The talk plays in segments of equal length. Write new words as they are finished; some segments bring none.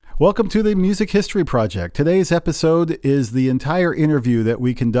Welcome to the Music History Project. Today's episode is the entire interview that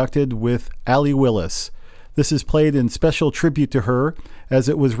we conducted with Allee Willis. This is played in special tribute to her as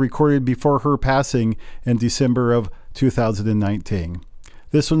it was recorded before her passing in December of 2019.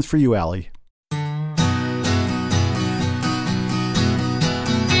 This one's for you, Allee.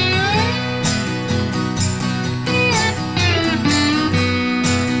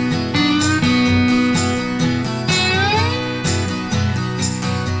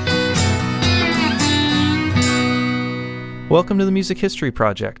 Welcome to the Music History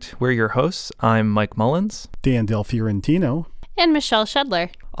Project. We're your hosts. I'm Mike Mullins. Dan Del Fiorentino. And Michelle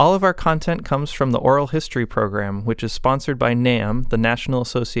Shedler. All of our content comes from the Oral History Program, which is sponsored by NAM, the National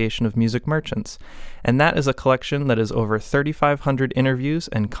Association of Music Merchants. And that is a collection that is over 3,500 interviews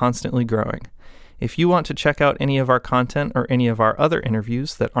and constantly growing. If you want to check out any of our content or any of our other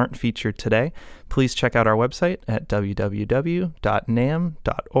interviews that aren't featured today, please check out our website at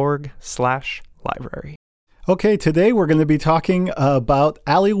www.nam.org/library. Okay, today we're going to be talking about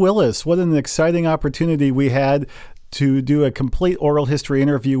Allee Willis. What an exciting opportunity we had to do a complete oral history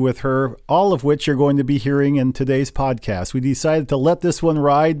interview with her, all of which you're going to be hearing in today's podcast. We decided to let this one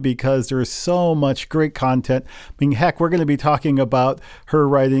ride because there's so much great content. I mean, heck, we're going to be talking about her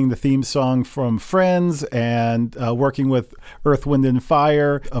writing the theme song from Friends and working with Earth, Wind, and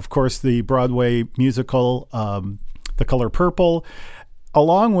Fire. Of course, the Broadway musical, The Color Purple,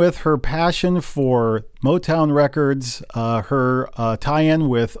 along with her passion for Motown records, her tie-in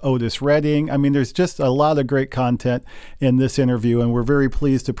with Otis Redding. I mean, there's just a lot of great content in this interview, and we're very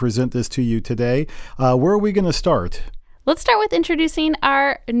pleased to present this to you today. Where are we going to start? Let's start with introducing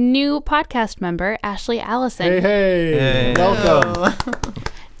our new podcast member, Ashley Allison. Hey. Welcome.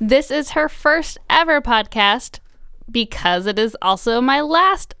 This is her first ever podcast because it is also my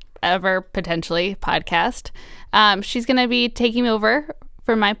last ever, potentially, podcast. She's going to be taking over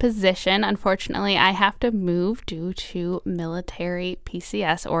for my position. Unfortunately, I have to move due to military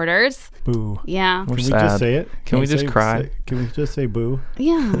PCS orders. Boo. Yeah. Can we just say it? Can we just cry? Can we just say boo?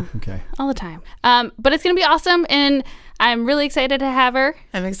 Yeah. Okay. All the time. But it's going to be awesome, and I'm really excited to have her.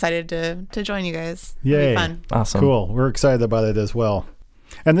 I'm excited to join you guys. Yay. It'll be fun. Awesome. Cool. We're excited about it as well.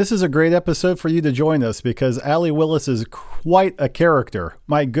 And this is a great episode for you to join us because Allee Willis is quite a character.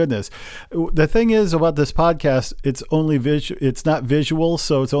 My goodness. The thing is about this podcast, it's only it's not visual,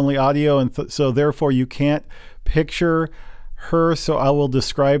 so it's only audio. And so therefore you can't picture her. So I will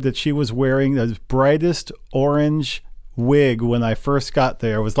describe that she was wearing the brightest orange wig when I first got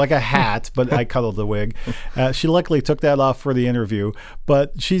there. It was like a hat, but I cuddled the wig. She luckily took that off for the interview,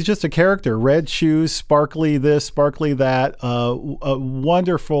 but she's just a character. Red shoes, sparkly this, sparkly that, a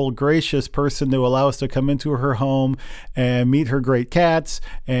wonderful, gracious person to allow us to come into her home and meet her great cats.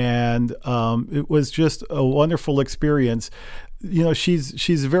 And it was just a wonderful experience. You know,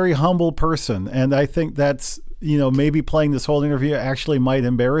 she's a very humble person. And I think that's, you know, maybe playing this whole interview actually might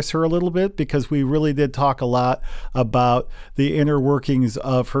embarrass her a little bit because we really did talk a lot about the inner workings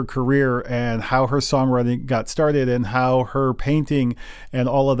of her career and how her songwriting got started and how her painting and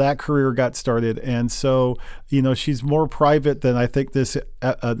all of that career got started. And so, you know, she's more private than I think this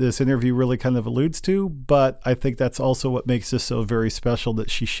interview really kind of alludes to, but I think that's also what makes this so very special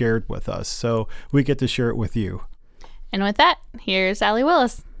that she shared with us. So we get to share it with you. And with that, here's Allee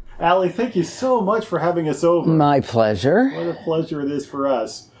Willis. Allee, thank you so much for having us over. My pleasure. What a pleasure it is for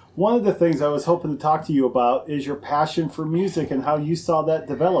us. One of the things I was hoping to talk to you about is your passion for music and how you saw that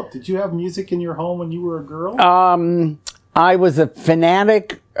develop. Did you have music in your home when you were a girl? I was a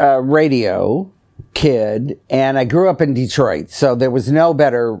fanatic radio kid, and I grew up in Detroit, so there was no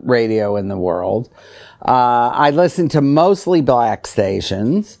better radio in the world. I listened to mostly black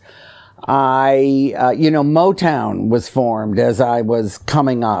stations. Motown was formed as I was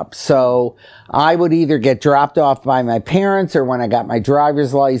coming up. So I would either get dropped off by my parents or when I got my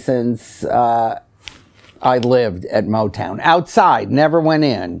driver's license, I lived at Motown. Outside, never went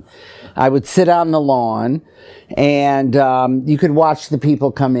in. I would sit on the lawn and you could watch the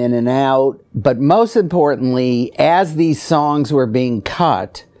people come in and out. But most importantly, as these songs were being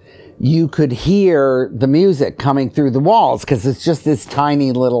cut, you could hear the music coming through the walls because it's just this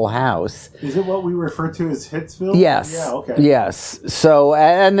tiny little house. Is it what we refer to as Hitsville? Yes. Yeah, okay. Yes. So,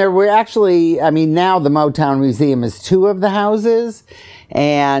 and there were actually, I mean, now the Motown Museum is 2 of the houses.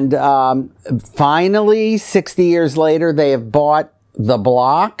 And finally, 60 years later, they have bought the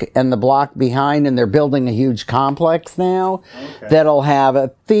block and the block behind, and they're building a huge complex now that'll have a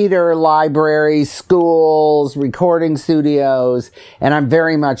theater, library, schools, recording studios, and I'm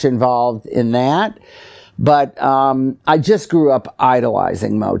very much involved in that. But I just grew up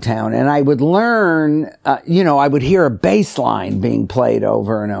idolizing Motown, and I would learn, I would hear a bass line being played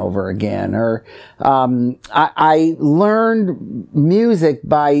over and over again, or I learned music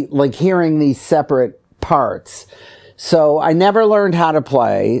by like hearing these separate parts. So I never learned how to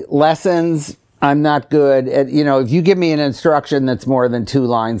play. Lessons, I'm not good at, if you give me an instruction that's more than 2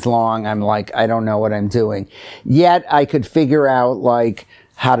 lines long, I'm like, I don't know what I'm doing. Yet I could figure out like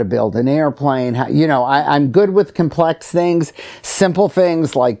how to build an airplane. I'm good with complex things. Simple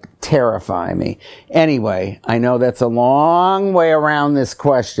things like terrify me. Anyway, I know that's a long way around this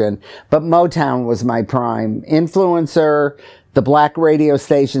question, but Motown was my prime influencer. The black radio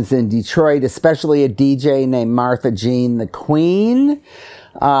stations in Detroit, especially a DJ named Martha Jean the Queen,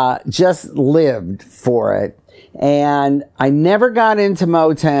 just lived for it. And I never got into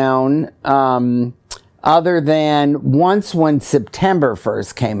Motown, other than once when September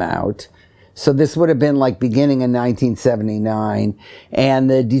first came out. So this would have been like beginning in 1979. And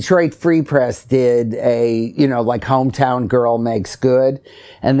the Detroit Free Press did a, like Hometown Girl Makes Good.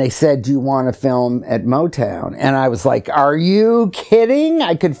 And they said, do you want to film at Motown? And I was like, are you kidding?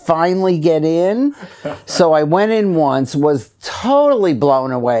 I could finally get in. So I went in once, was totally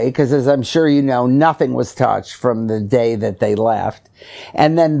blown away because, as I'm sure you know, nothing was touched from the day that they left.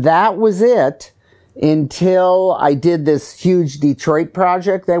 And then that was it until I did this huge Detroit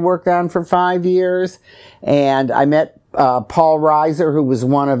project I worked on for 5 years. And I met Paul Reiser, who was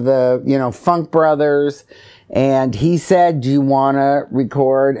one of the, Funk Brothers. And he said, do you want to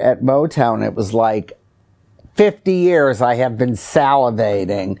record at Motown? It was like 50 years I have been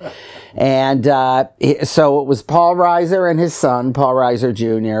salivating. And so it was Paul Reiser and his son, Paul Reiser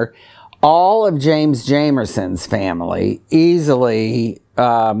Jr., all of James Jamerson's family, easily.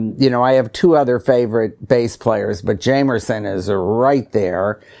 I have 2 other favorite bass players, but Jamerson is right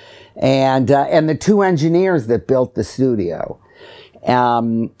there. And the 2 engineers that built the studio.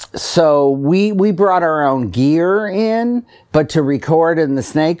 So we brought our own gear in, but to record in the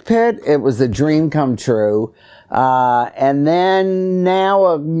Snake Pit, it was a dream come true. And then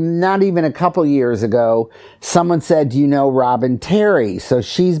now, not even a couple years ago, someone said, do you know Robin Terry? So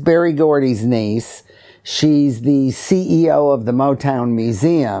she's Berry Gordy's niece. She's the CEO of the Motown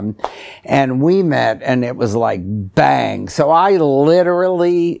Museum, and we met, and it was like bang. So I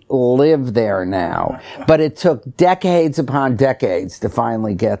literally live there now, but it took decades upon decades to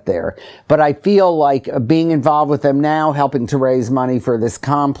finally get there. But I feel like being involved with them now, helping to raise money for this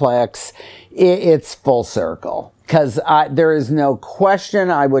complex, it's full circle. Because there is no question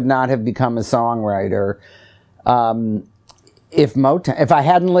I would not have become a songwriter if I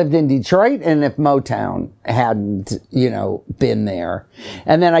hadn't lived in Detroit and if Motown hadn't, been there.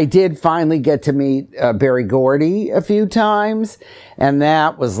 And then I did finally get to meet Berry Gordy a few times. And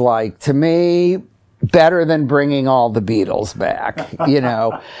that was like, to me, better than bringing all the Beatles back,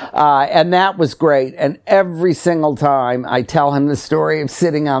 and that was great. And every single time I tell him the story of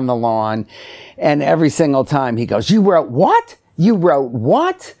sitting on the lawn, and every single time he goes, you wrote what? You wrote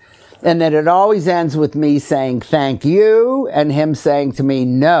what? And then it always ends with me saying thank you and him saying to me,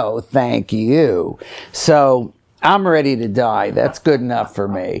 no, thank you. So I'm ready to die. That's good enough for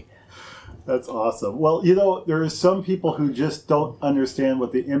me. That's awesome. Well, there are some people who just don't understand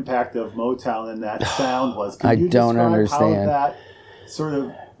what the impact of Motown and that sound was. Can you don't understand how that sort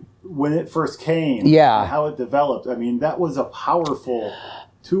of, when it first came, yeah, and how it developed? I mean, that was a powerful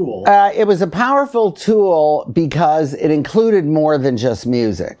tool. It was a powerful tool because it included more than just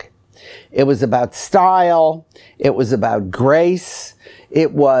music. It was about style. It was about grace.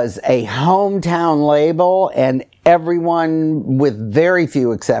 It was a hometown label, and everyone, with very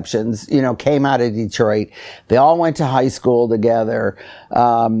few exceptions, came out of Detroit. They all went to high school together.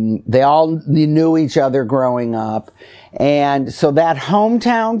 They all knew each other growing up. And so that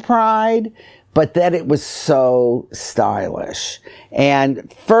hometown pride, but that it was so stylish.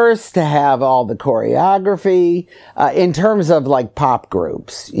 And first to have all the choreography, in terms of like pop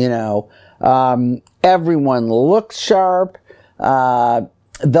groups, everyone looked sharp.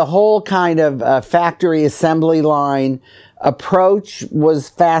 The whole kind of factory assembly line approach was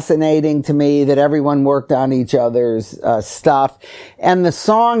fascinating to me, that everyone worked on each other's stuff. And the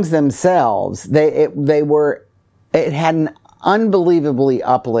songs themselves, it had an unbelievably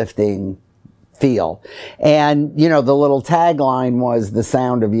uplifting feel. And, the little tagline was the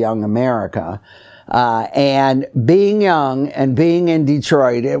sound of young America. And being young and being in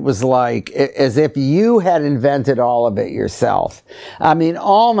Detroit, it was like as if you had invented all of it yourself. I mean,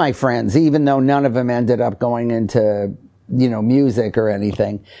 all my friends, even though none of them ended up going into, music or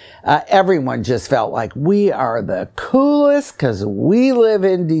anything, everyone just felt like we are the coolest because we live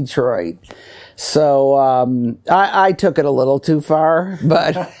in Detroit. So I took it a little too far,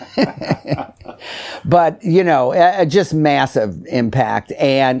 but but just massive impact,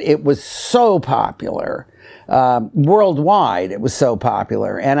 and it was so popular. Worldwide, it was so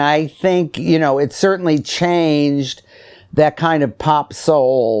popular. And I think, it certainly changed that kind of pop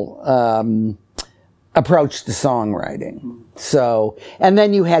soul approach to songwriting. So, and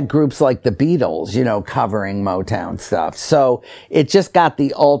then you had groups like the Beatles, covering Motown stuff. So it just got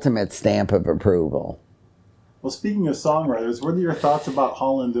the ultimate stamp of approval. Well, speaking of songwriters, what are your thoughts about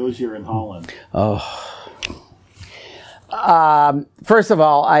Holland Dozier and Holland? First of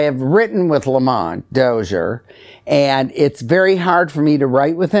all, I have written with Lamont Dozier, and it's very hard for me to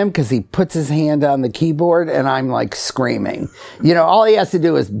write with him because he puts his hand on the keyboard and I'm like screaming. All he has to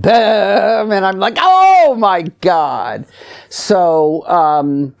do is boom, and I'm like, oh my God. So,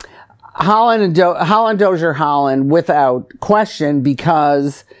 Holland Dozier Holland, without question,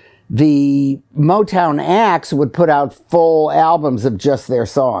 because the Motown acts would put out full albums of just their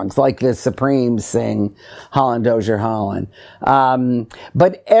songs, like the Supremes sing Holland Dozier Holland.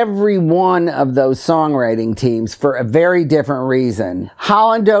 But every one of those songwriting teams, for a very different reason,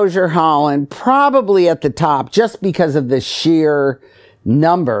 Holland Dozier Holland probably at the top just because of the sheer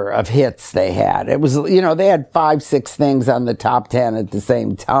number of hits they had. It was, they had 5-6 things on the top 10 at the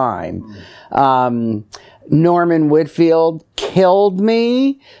same time. Norman Whitfield killed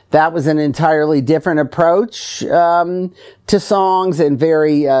me. That was an entirely different approach to songs and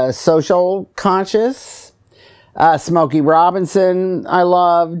very social conscious. Smokey Robinson, I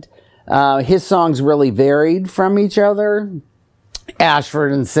loved. His songs really varied from each other.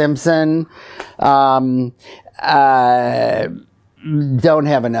 Ashford and Simpson. Don't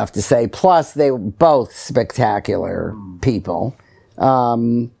have enough to say. Plus, they were both spectacular people.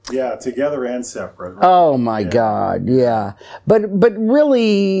 Together and separate. Right? Oh my God, yeah. But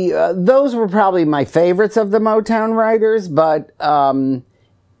really, those were probably my favorites of the Motown writers. But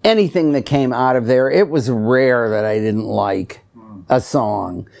anything that came out of there, it was rare that I didn't like a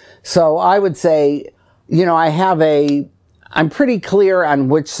song. So I would say, I'm pretty clear on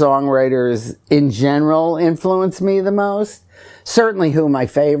which songwriters in general influenced me the most. Certainly who my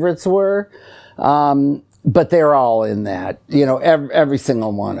favorites were. But they're all in that, every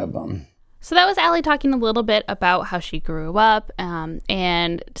single one of them. So that was Allie talking a little bit about how she grew up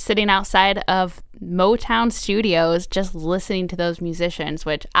and sitting outside of Motown studios, just listening to those musicians,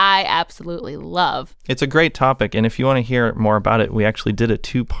 which I absolutely love. It's a great topic. And if you want to hear more about it, we actually did a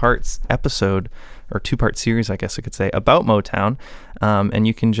 2-part episode or 2-part series, I guess I could say, about Motown. And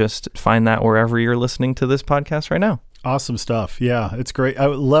you can just find that wherever you're listening to this podcast right now. Awesome stuff. Yeah, it's great. I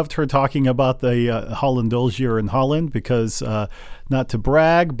loved her talking about the Holland Dozier and Holland because, not to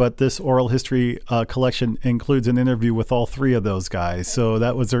brag, but this oral history collection includes an interview with all 3 of those guys. So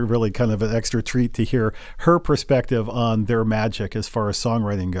that was a really kind of an extra treat to hear her perspective on their magic as far as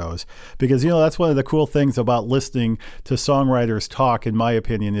songwriting goes. Because, that's one of the cool things about listening to songwriters talk, in my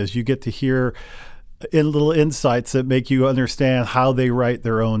opinion, is you get to hear little insights that make you understand how they write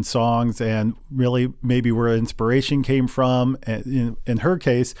their own songs and really maybe where inspiration came from. And in her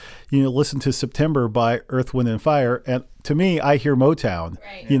case, listen to September by Earth, Wind and Fire. And to me, I hear Motown.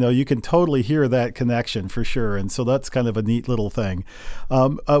 Right. You can totally hear that connection for sure. And so that's kind of a neat little thing.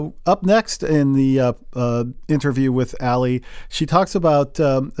 Up next in the interview with Allie, she talks about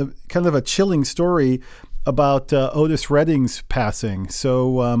kind of a chilling story about Otis Redding's passing.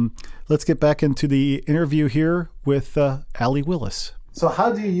 So let's get back into the interview here with Allee Willis. So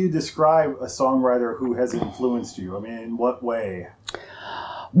how do you describe a songwriter who has influenced you? I mean, in what way?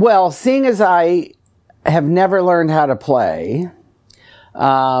 Well, seeing as I have never learned how to play,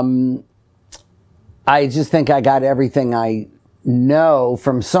 I just think I got everything I know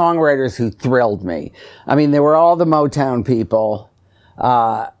from songwriters who thrilled me. I mean, they were all the Motown people.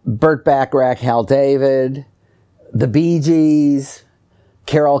 Burt Bacharach, Hal David, the Bee Gees,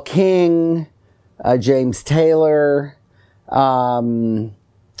 Carole King, James Taylor, I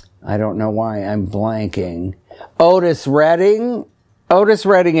don't know why I'm blanking. Otis Redding,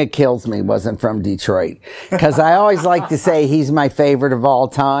 it kills me, wasn't from Detroit. Because I always like to say he's my favorite of all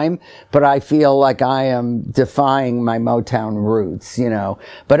time, but I feel like I am defying my Motown roots,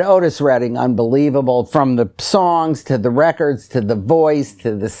 But Otis Redding, unbelievable, from the songs to the records to the voice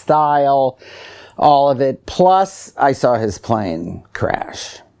to the style, all of it. Plus, I saw his plane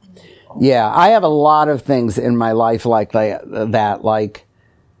crash. Yeah, I have a lot of things in my life like that, like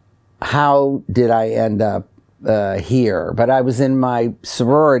how did I end up here? But I was in my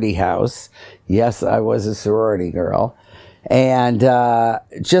sorority house. Yes, I was a sorority girl. And I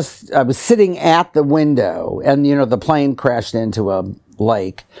was sitting at the window, and, the plane crashed into a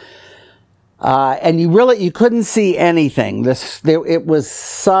lake. And you couldn't see anything. It was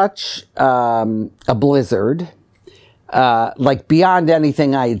such a blizzard, like beyond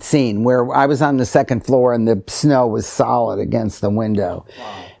anything I had seen, where I was on the second floor and the snow was solid against the window.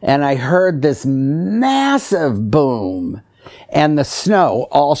 Wow. And I heard this massive boom and the snow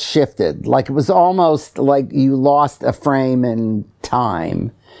all shifted. Like it was almost like you lost a frame in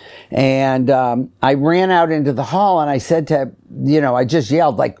time. And I ran out into the hall and I said to, I just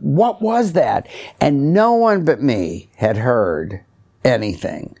yelled, like, what was that? And no one but me had heard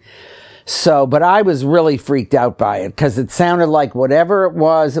anything. So, but I was really freaked out by it because it sounded like whatever it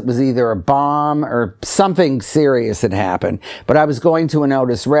was either a bomb or something serious had happened. But I was going to an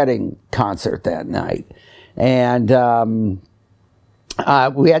Otis Redding concert that night. And you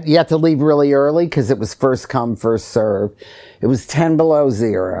had to leave really early because it was first come, first serve. It was 10 below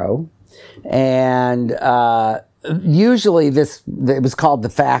zero. And usually it was called the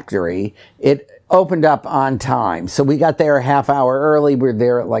Factory. It opened up on time. So we got there a half hour early. We were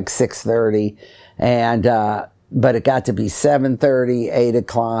there at like 6:30. And but it got to be 7:30, 8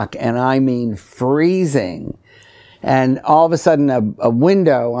 o'clock. And I mean freezing. And all of a sudden a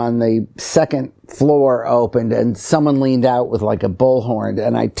window on the second floor opened and someone leaned out with like a bullhorn.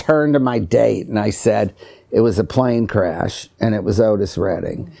 And I turned to my date and I said, it was a plane crash and it was Otis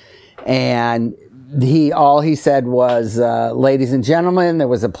Redding. And all he said was, ladies and gentlemen, there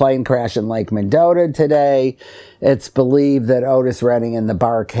was a plane crash in Lake Mendota today. It's believed that Otis Redding and the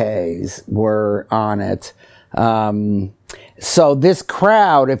Barkays were on it. So this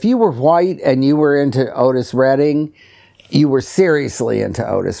crowd, if you were white and you were into Otis Redding, you were seriously into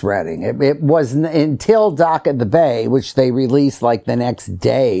Otis Redding. It was until Dock at the Bay, which they released like the next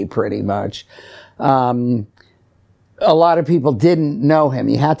day pretty much. A lot of people didn't know him.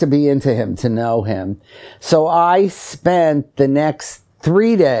 You had to be into him to know him. So I spent the next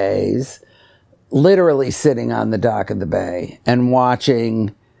 3 days literally sitting on the dock of the bay and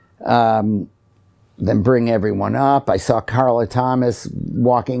watching them bring everyone up. I saw Carla Thomas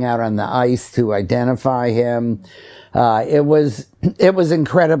walking out on the ice to identify him. It was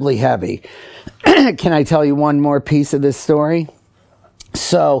incredibly heavy. Can I tell you one more piece of this story?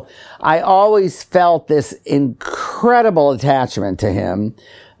 So I always felt this incredible attachment to him,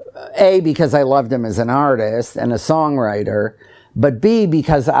 A, because I loved him as an artist and a songwriter, but B,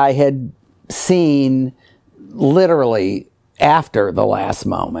 because I had seen literally after the last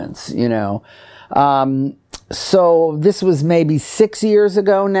moments, So this was maybe 6 years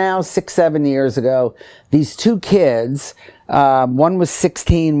ago now, 7 years ago. These two kids, one was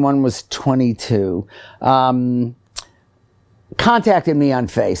 16, one was 22, contacted me on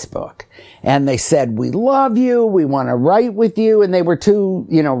Facebook and they said, we love you. We want to write with you. And they were two,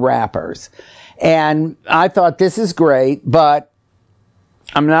 rappers. And I thought, this is great, but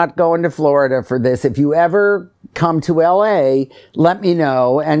I'm not going to Florida for this. If you ever come to LA, let me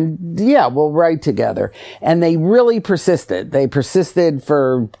know. And yeah, we'll write together. And they really persisted. They persisted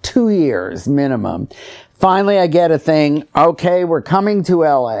for 2 years minimum. Finally, I get a thing. Okay, we're coming to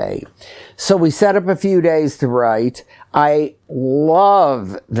LA. So we set up a few days to write. I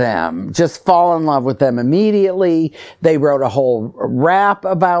love them. Just fall in love with them immediately. They wrote a whole rap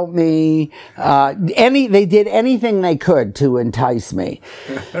about me. They did anything they could to entice me.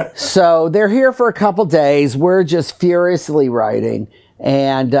 So they're here for a couple days. We're just furiously writing.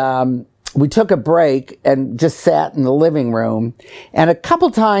 And, we took a break and just sat in the living room. And a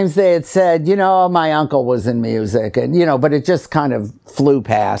couple times they had said, my uncle was in music and, but it just kind of flew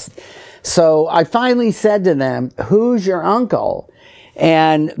past. So I finally said to them, who's your uncle?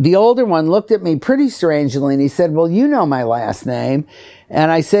 And the older one looked at me pretty strangely and he said, well, you know my last name.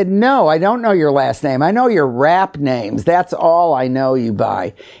 And I said, no, I don't know your last name. I know your rap names. That's all I know you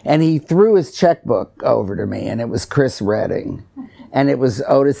by. And he threw his checkbook over to me and it was Chris Redding. And it was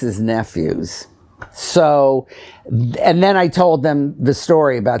Otis's nephews. So, and then I told them the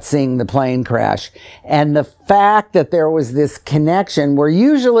story about seeing the plane crash and the fact that there was this connection where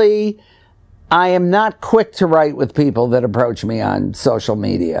usually I am not quick to write with people that approach me on social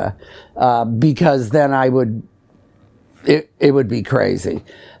media, because then it would be crazy.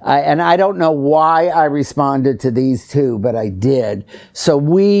 And I don't know why I responded to these two, but I did. So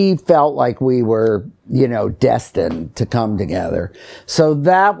we felt like we were, destined to come together. So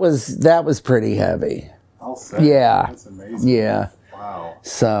that was pretty heavy. I'll say. Yeah. That's amazing. Yeah. Wow.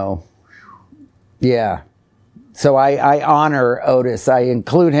 So, yeah. So I honor Otis. I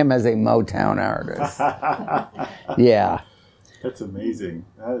include him as a Motown artist. Yeah. That's amazing.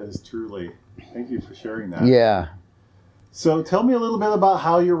 That is truly. Thank you for sharing that. Yeah. So tell me a little bit about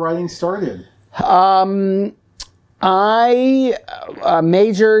how your writing started. I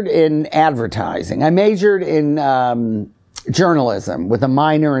majored in advertising. I majored in journalism with a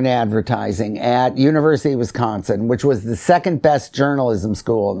minor in advertising at University of Wisconsin, which was the second best journalism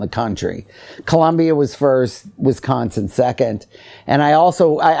school in the country. Columbia was first, Wisconsin second. And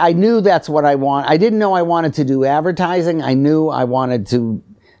I knew that's what I want. I didn't know I wanted to do advertising. I knew I wanted to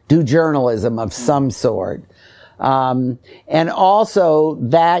do journalism of some sort. And also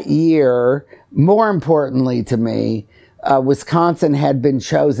that year, more importantly to me, Wisconsin had been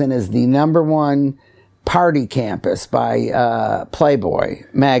chosen as the #1 party campus by Playboy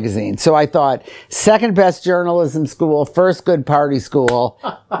magazine. So I thought, second best journalism school, first good party school,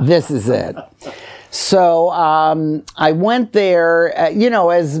 this is it. So I went there,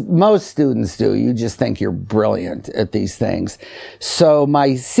 as most students do. You just think you're brilliant at these things. So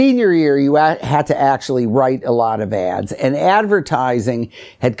my senior year, you had to actually write a lot of ads. And advertising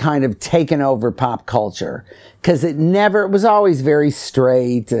had kind of taken over pop culture. Because it was always very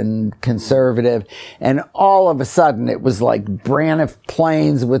straight and conservative. And all of a sudden, it was like Braniff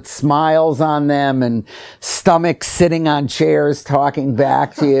planes with smiles on them and stomachs sitting on chairs talking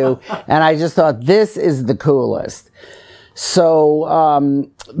back to you. And I just thought, this is the coolest. So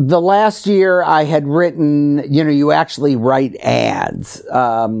the last year I had written, you actually write ads.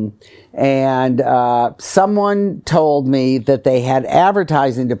 And someone told me that they had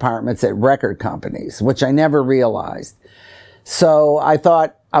advertising departments at record companies, which I never realized. So I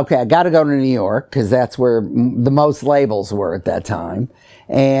thought, okay, I got to go to New York because that's where the most labels were at that time.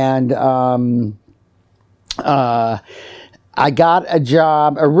 And I got a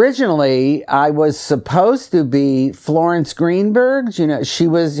job. Originally, I was supposed to be Florence Greenberg's. She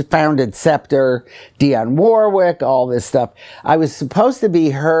founded Scepter, Dionne Warwick, all this stuff. I was supposed to be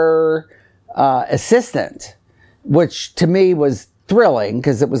her assistant, which to me was thrilling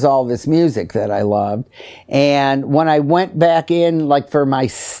because it was all this music that I loved. And when I went back in, for my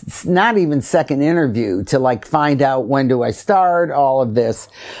not even second interview to find out when do I start, all of this,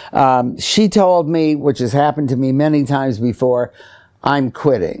 she told me, which has happened to me many times before, I'm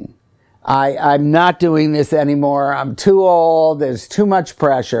quitting. I'm not doing this anymore. I'm too old. There's too much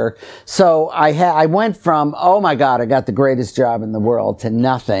pressure. So I went from, oh my God, I got the greatest job in the world, to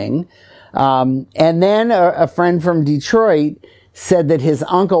nothing. And then a friend from Detroit said that his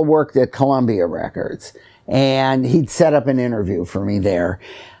uncle worked at Columbia Records and he'd set up an interview for me there.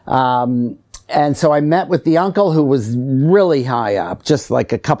 And so I met with the uncle, who was really high up, just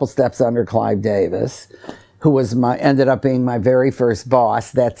like a couple steps under Clive Davis, who was ended up being my very first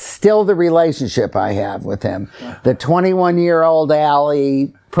boss. That's still the relationship I have with him. The 21-year-old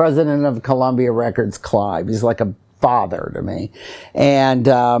Allee, president of Columbia Records, Clive. He's like a father to me. And,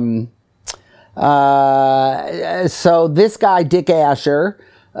 so this guy, Dick Asher,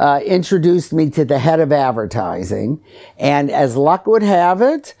 introduced me to the head of advertising. And as luck would have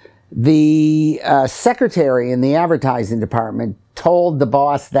it, the secretary in the advertising department told the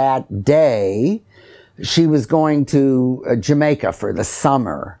boss that day she was going to Jamaica for the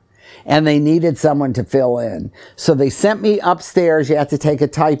summer. And they needed someone to fill in. So they sent me upstairs. You had to take a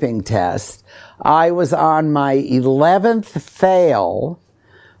typing test. I was on my 11th fail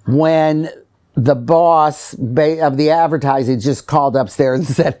when the boss of the advertising just called upstairs and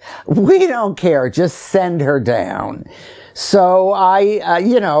said, we don't care, just send her down. So I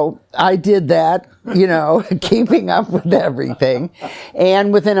did that, keeping up with everything.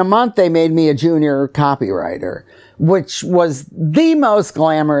 And within a month, they made me a junior copywriter, which was the most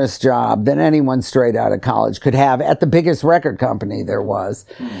glamorous job that anyone straight out of college could have at the biggest record company there was.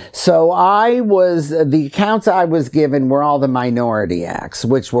 So the accounts I was given were all the minority acts,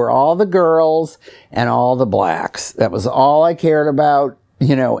 which were all the girls and all the blacks. That was all I cared about,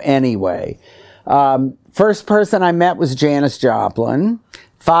 anyway. First person I met was Janis Joplin.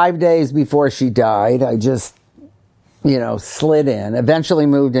 5 days before she died, I just, slid in, eventually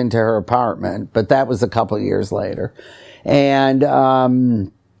moved into her apartment, but that was a couple years later. And, Laura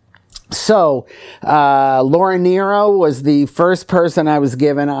Nyro was the first person I was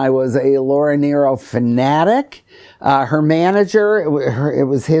given. I was a Laura Nyro fanatic. Her manager, it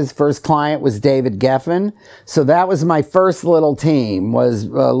was his first client, was David Geffen. So that was my first little team, was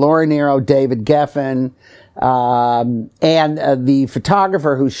Laura Nyro, David Geffen, and the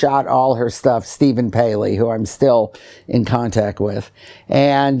photographer who shot all her stuff, Stephen Paley, who I'm still in contact with.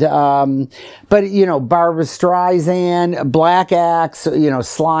 And, Barbra Streisand, black acts,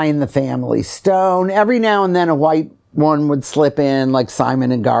 Sly and the Family Stone. Every now and then a white one would slip in, like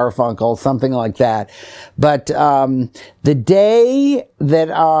Simon and Garfunkel, something like that. But the day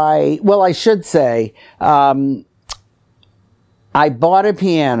that I bought a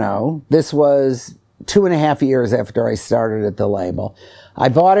piano. This was 2.5 years after I started at the label. I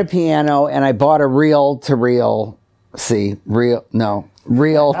bought a piano and I bought a reel-to-reel.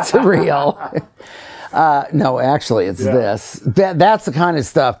 No, actually, it's this. That's the kind of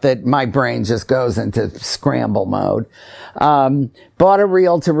stuff that my brain just goes into scramble mode. Bought a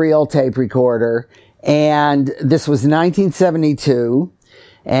reel-to-reel tape recorder, and this was 1972,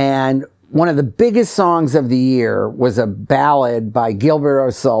 and one of the biggest songs of the year was a ballad by Gilbert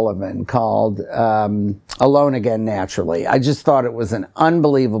O'Sullivan called Alone Again Naturally. I just thought it was an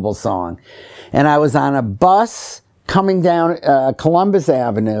unbelievable song. And I was on a bus coming down Columbus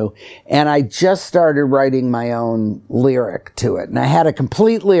Avenue, and I just started writing my own lyric to it. And I had a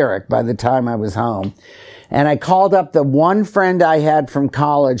complete lyric by the time I was home. And I called up the one friend I had from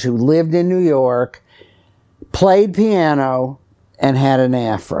college who lived in New York, played piano, and had an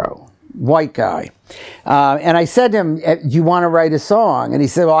afro. White guy. And I said to him, do you want to write a song? And he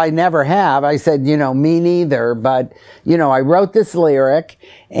said, well, I never have. I said, me neither. But, I wrote this lyric,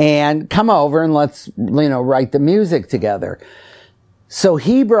 and come over and let's, write the music together. So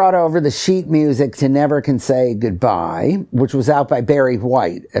he brought over the sheet music to Never Can Say Goodbye, which was out by Barry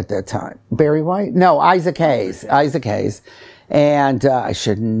White at that time. Barry White? No, Isaac Hayes. Isaac Hayes. And I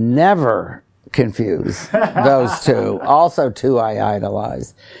should never confuse those two. Also two I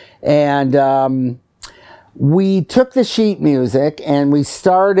idolize. And we took the sheet music and we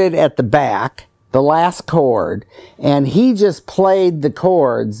started at the back, the last chord, and he just played the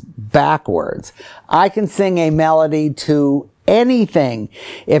chords backwards. I can sing a melody to anything.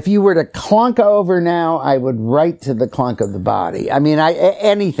 If you were to clunk over now, I would write to the clunk of the body. I mean,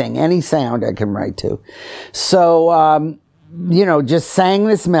 anything, any sound I can write to. So, just sang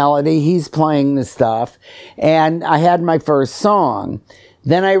this melody. He's playing the stuff. And I had my first song.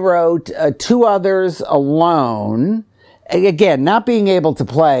 Then I wrote two others alone. Again, not being able to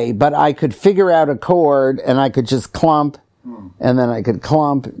play, but I could figure out a chord and I could just clump and then I could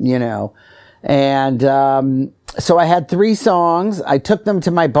clump, And so I had 3 songs. I took them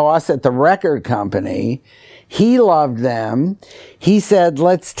to my boss at the record company. He loved them. He said,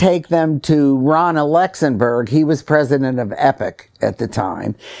 let's take them to Ron Alexenberg. He was president of Epic at the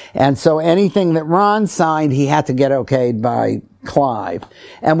time. And so anything that Ron signed, he had to get okayed by Clive.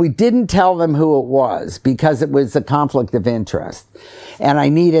 And we didn't tell them who it was because it was a conflict of interest. And I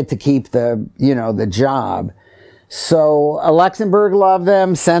needed to keep the job. So Alexenberg loved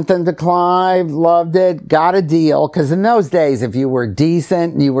them, sent them to Clive, loved it, got a deal. Because in those days, if you were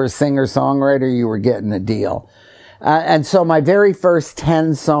decent and you were a singer-songwriter, you were getting a deal. And so my very first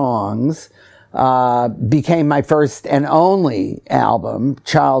 10 songs became my first and only album,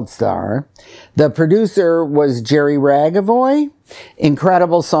 Child Star. The producer was Jerry Ragavoy,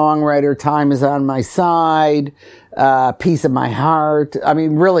 incredible songwriter, Time Is On My Side, Piece of My Heart. I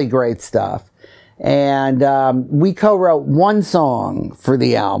mean, really great stuff. And we co-wrote one song for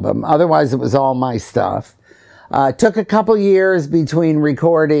the album. Otherwise, it was all my stuff. Took a couple years between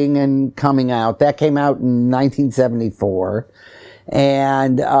recording and coming out. That came out in 1974.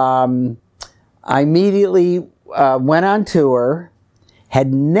 And I immediately went on tour.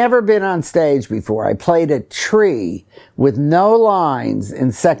 Had never been on stage before. I played a tree with no lines in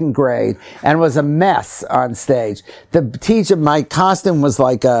 2nd grade and was a mess on stage. The teacher, my costume was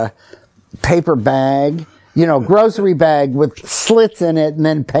like a paper bag, grocery bag with slits in it and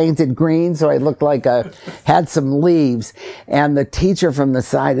then painted green. So I looked like had some leaves. And the teacher from the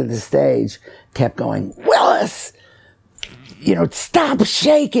side of the stage kept going, Willis, stop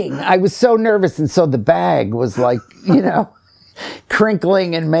shaking. I was so nervous. And so the bag was like,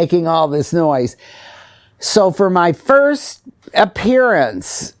 crinkling and making all this noise. So for my first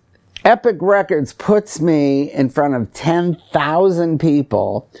appearance, Epic Records puts me in front of 10,000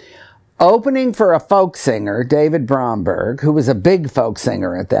 people, opening for a folk singer, David Bromberg, who was a big folk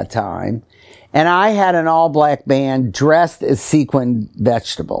singer at that time. And I had an all-black band dressed as sequined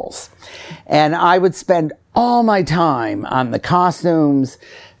vegetables. And I would spend all my time on the costumes,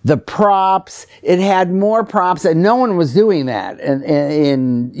 the props. It had more props, and no one was doing that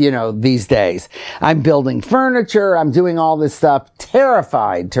in these days. I'm building furniture. I'm doing all this stuff,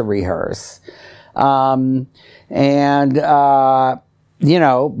 terrified to rehearse. But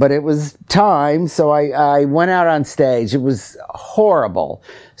it was time, so I went out on stage. It was horrible.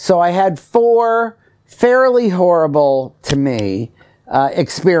 So I had 4 fairly horrible, to me,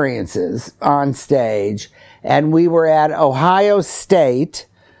 experiences on stage. And we were at Ohio State.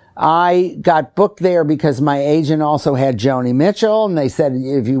 I got booked there because my agent also had Joni Mitchell, and they said,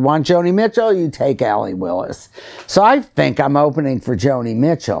 if you want Joni Mitchell, you take Allee Willis. So I think I'm opening for Joni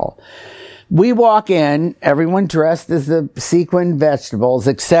Mitchell. we walk in, everyone dressed as the sequined vegetables,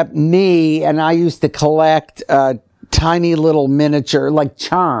 except me, and I used to collect tiny little miniature, like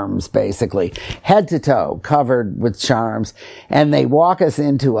charms, basically, head to toe, covered with charms. And they walk us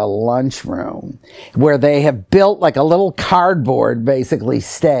into a lunchroom where they have built like a little cardboard, basically,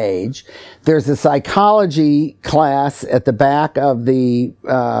 stage. There's a psychology class at the back of the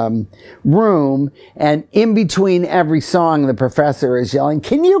room, and in between every song, the professor is yelling,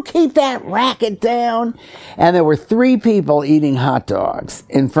 "Can you keep that racket down?" And there were 3 people eating hot dogs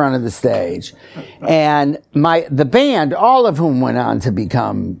in front of the stage. And the band, all of whom went on to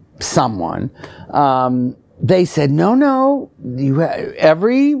become someone, they said, no,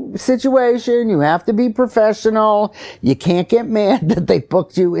 every situation, you have to be professional. You can't get mad that they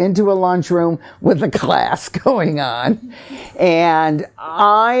booked you into a lunchroom with a class going on. And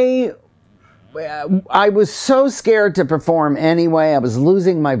I was so scared to perform anyway. I was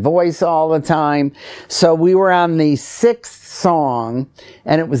losing my voice all the time. So we were on the 6th song,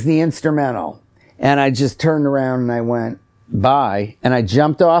 and it was the instrumental. And I just turned around and I went, "Bye." And I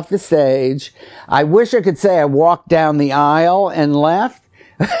jumped off the stage. I wish I could say I walked down the aisle and left,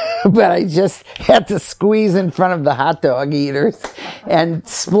 but I just had to squeeze in front of the hot dog eaters and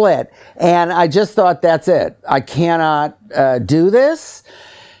split. And I just thought, that's it. I cannot do this.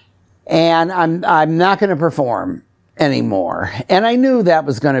 And I'm not going to perform anymore. And I knew that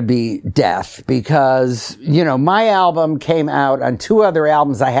was going to be death because, my album came out on 2 other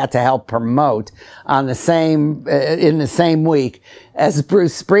albums I had to help promote on in the same week as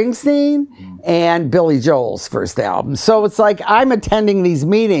Bruce Springsteen and Billy Joel's first album. So it's like I'm attending these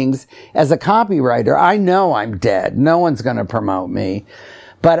meetings as a copywriter. I know I'm dead. No one's going to promote me.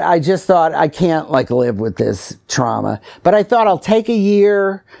 But I just thought I can't live with this trauma. But I thought I'll take a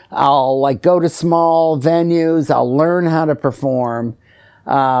year. I'll go to small venues. I'll learn how to perform.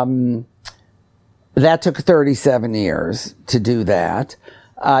 That took 37 years to do that.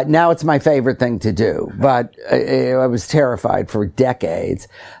 Now it's my favorite thing to do, but I was terrified for decades.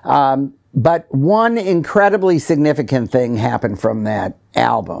 But one incredibly significant thing happened from that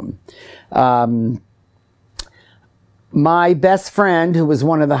album. My best friend, who was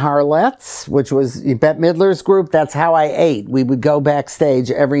one of the Harlettes, which was Bette Midler's group, that's how I ate. We would go backstage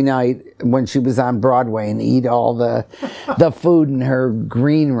every night when she was on Broadway and eat all the food in her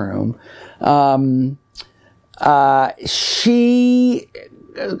green room. So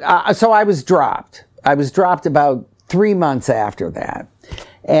I was dropped. I was dropped about 3 months after that.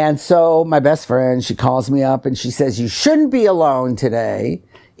 And so my best friend, she calls me up and she says, "You shouldn't be alone today."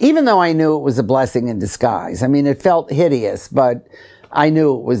 Even though I knew it was a blessing in disguise. I mean, it felt hideous, but I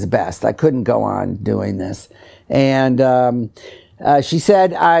knew it was best. I couldn't go on doing this. And she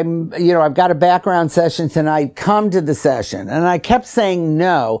said, I've got a background session tonight. Come to the session. And I kept saying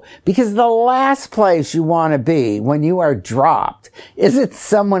no, because the last place you want to be when you are dropped is at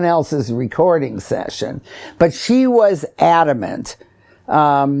someone else's recording session. But she was adamant.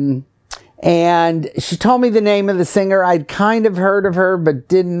 And she told me the name of the singer. I'd kind of heard of her, but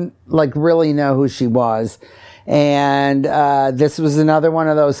didn't really know who she was. And this was another one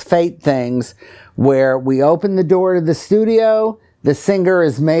of those fate things where we opened the door to the studio. The singer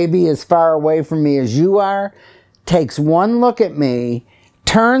is maybe as far away from me as you are, takes one look at me,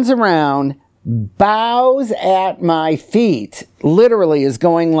 turns around, bows at my feet, literally is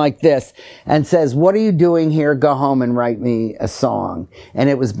going like this, and says, "What are you doing here? Go home and write me a song." And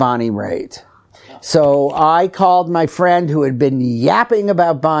it was Bonnie Raitt. So I called my friend who had been yapping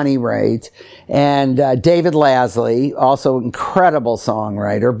about Bonnie Raitt, and David Lasley, also incredible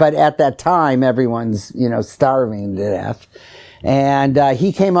songwriter, but at that time everyone's, starving to death. And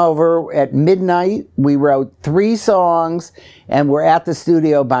he came over at midnight. We wrote 3 songs, and we're at the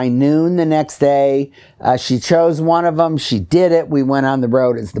studio by noon the next day. She chose one of them. She did it. We went on the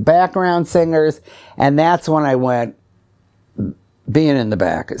road as the background singers, and that's when I went, being in the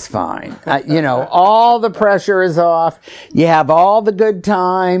back is fine. All the pressure is off. You have all the good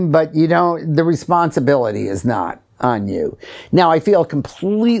time, but the responsibility is not on you. Now, I feel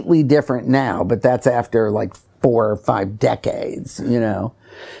completely different now, but that's after 4 or 5 decades,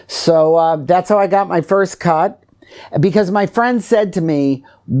 So that's how I got my first cut. Because my friend said to me,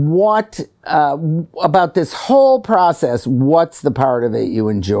 "What about this whole process? What's the part of it you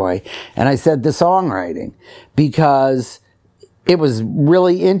enjoy?" And I said, "The songwriting," because it was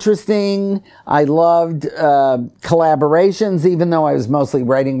really interesting. I loved collaborations, even though I was mostly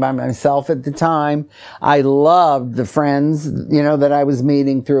writing by myself at the time. I loved the friends, that I was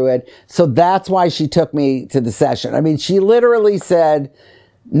meeting through it. So that's why she took me to the session. I mean, she literally said,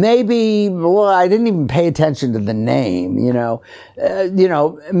 maybe, well, I didn't even pay attention to the name,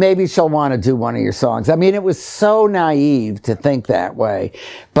 maybe she'll want to do one of your songs. I mean, it was so naive to think that way,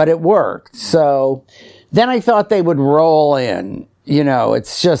 but it worked. So then I thought they would roll in,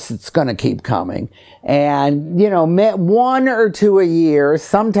 it's going to keep coming. And, one or two a year,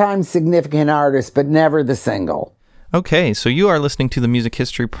 sometimes significant artists, but never the single. Okay, so you are listening to the Music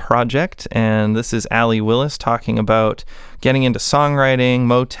History Project, and this is Allee Willis talking about getting into songwriting,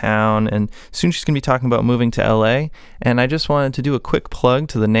 Motown, and soon she's going to be talking about moving to LA. And I just wanted to do a quick plug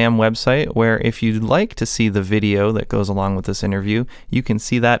to the NAMM website, where if you'd like to see the video that goes along with this interview, you can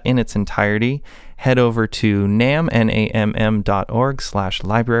see that in its entirety. Head over to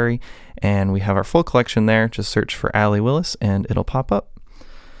namm.org/library, and we have our full collection there. Just search for Allee Willis, and it'll pop up.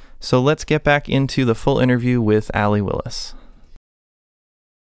 So let's get back into the full interview with Allee Willis.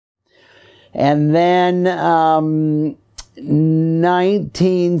 And then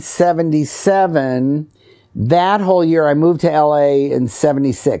 1977, that whole year, I moved to LA in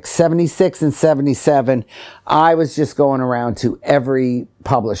 76. 76 and 77, I was just going around to every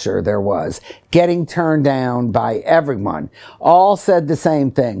publisher there was, getting turned down by everyone. All said the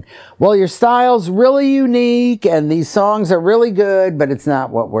same thing. Well, your style's really unique and these songs are really good, but it's not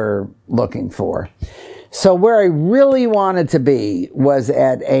what we're looking for. So where I really wanted to be was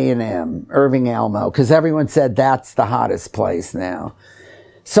at A&M, Irving Alamo, because everyone said that's the hottest place now.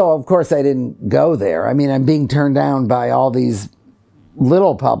 So, of course, I didn't go there. I mean, I'm being turned down by all these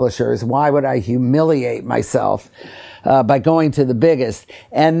little publishers. Why would I humiliate myself by going to the biggest?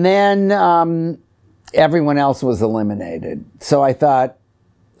 And then everyone else was eliminated. So I thought,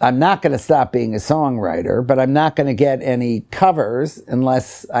 I'm not going to stop being a songwriter, but I'm not going to get any covers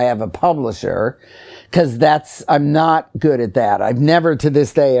unless I have a publisher, because I'm not good at that. I've never to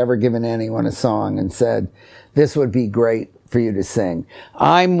this day ever given anyone a song and said, this would be great for you to sing.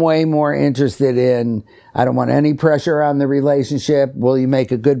 I'm way more interested in, I don't want any pressure on the relationship. Will you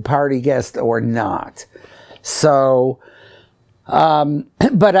make a good party guest or not? So,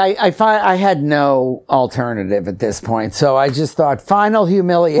 but I had no alternative at this point. So I just thought, final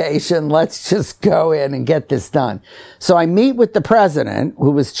humiliation, let's just go in and get this done. So I meet with the president,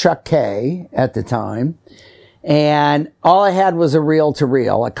 who was Chuck Kay at the time. And all I had was a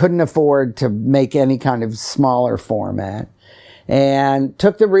reel-to-reel. I couldn't afford to make any kind of smaller format. And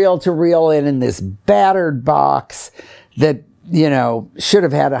took the reel-to-reel in this battered box that, should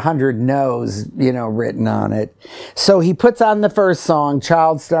have had 100 no's, written on it. So he puts on the first song,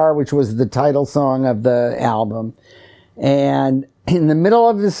 Child Star, which was the title song of the album. And in the middle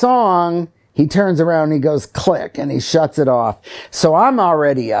of the song, he turns around and he goes click and he shuts it off. So I'm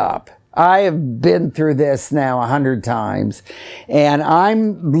already up. I have been through this now 100 times, and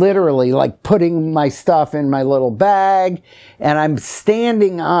I'm literally like putting my stuff in my little bag, and I'm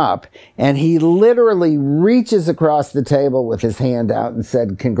standing up, and he literally reaches across the table with his hand out and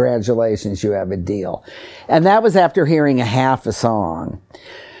said, congratulations, you have a deal. And that was after hearing a half a song.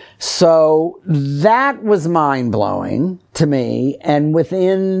 So that was mind-blowing to me, and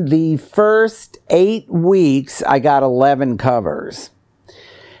within the first 8 weeks, I got 11 covers.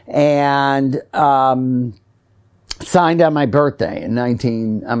 And signed on my birthday on my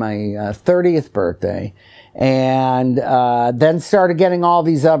 30th birthday, and then started getting all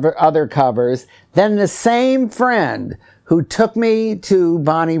these other covers. Then the same friend who took me to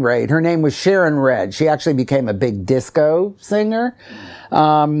Bonnie Raitt, her name was Sharon Red. She actually became a big disco singer.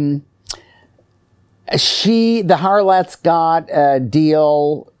 The Harlettes got a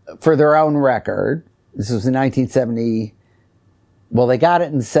deal for their own record. This was in 1970. Well, they got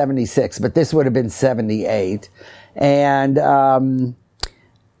it in 76, but this would have been 78. And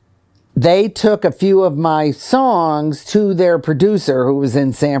they took a few of my songs to their producer, who was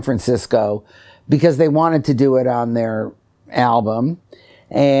in San Francisco, because they wanted to do it on their album.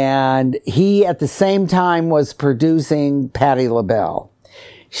 And he, at the same time, was producing Patti LaBelle.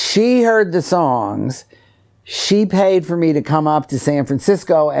 She heard the songs. She paid for me to come up to San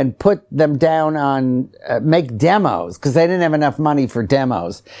Francisco and put them down on, make demos, because they didn't have enough money for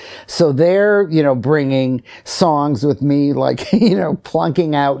demos. So they're, bringing songs with me, like,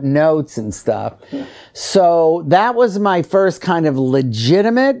 plunking out notes and stuff. So that was my first kind of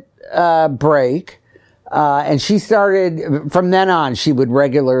legitimate break. And she started, from then on, she would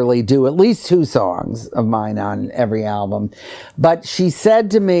regularly do at least 2 songs of mine on every album. But she said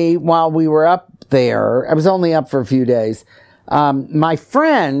to me while we were up there, I was only up for a few days, my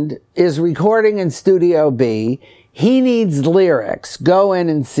friend is recording in Studio B. He needs lyrics. Go in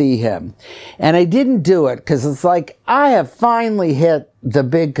and see him. And I didn't do it because it's like, I have finally hit the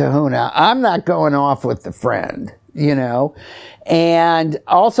big kahuna. I'm not going off with the friend, you know. And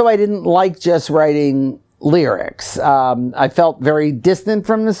also I didn't like just writing lyrics. I felt very distant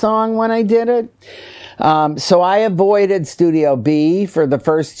from the song when I did it. So I avoided Studio B for the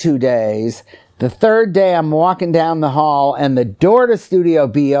first 2 days. The third day I'm walking down the hall and the door to Studio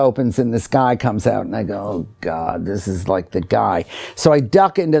B opens and this guy comes out and I go, oh God, this is like the guy. So I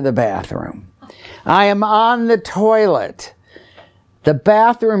duck into the bathroom. I am on the toilet. The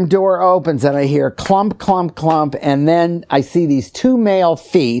bathroom door opens and I hear clump, clump, clump, and then I see these 2 male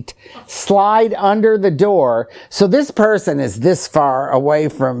feet slide under the door. So this person is this far away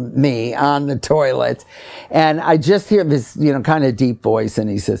from me on the toilet. And I just hear this, kind of deep voice, and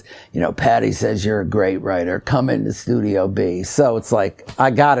he says, Patty says you're a great writer. Come into Studio B. So it's like, I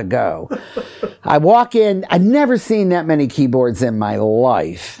gotta go. I walk in. I've never seen that many keyboards in my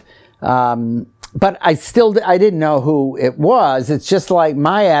life. But I didn't know who it was. It's just like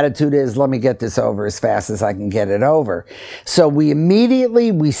my attitude is, let me get this over as fast as I can get it over. So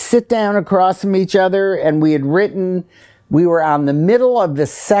we sit down across from each other, and we were on the middle of the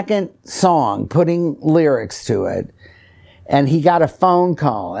second song, putting lyrics to it. And he got a phone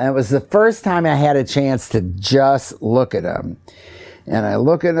call. And it was the first time I had a chance to just look at him. And I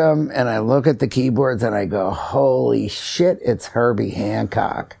look at him, and I look at the keyboards, and I go, holy shit, it's Herbie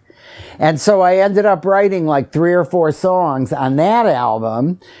Hancock. And so I ended up writing like 3 or 4 songs on that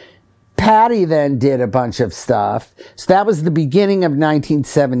album. Patty then did a bunch of stuff. So that was the beginning of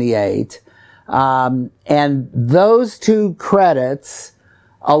 1978. And those 2 credits,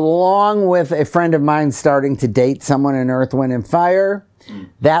 along with a friend of mine starting to date someone in Earth, Wind and Fire,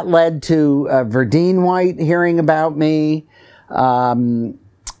 that led to Verdine White hearing about me.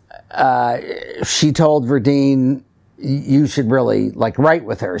 She told Verdine, you should really write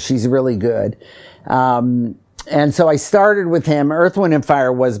with her. She's really good. And so I started with him. Earth, Wind and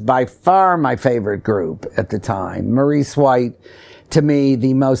Fire was by far my favorite group at the time. Maurice White, to me,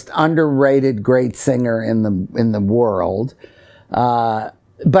 the most underrated great singer in the world.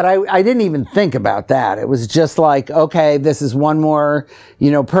 But I didn't even think about that. It was just like, okay, this is one more,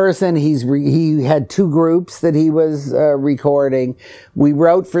 person. He had 2 groups that he was recording. We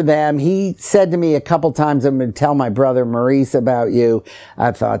wrote for them. He said to me a couple times, I'm going to tell my brother Maurice about you.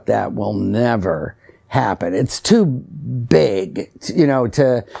 I thought that will never happen. It's too big,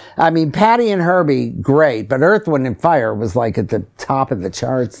 Patty and Herbie, great, but Earth, Wind and Fire was like at the top of the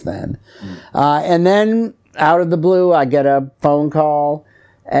charts then. And then out of the blue, I get a phone call.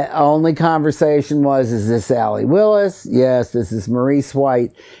 Only conversation was, is this Allee Willis? Yes, this is Maurice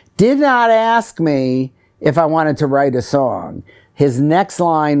White. Did not ask me if I wanted to write a song. His next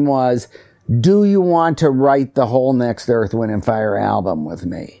line was, do you want to write the whole next Earth, Wind and Fire album with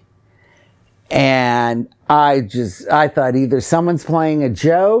me? And I thought either someone's playing a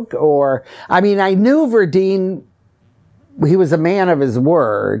joke or, I knew Verdine, he was a man of his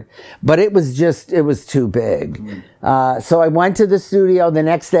word, but it was too big. So I went to the studio the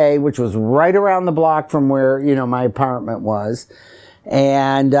next day, which was right around the block from where, my apartment was.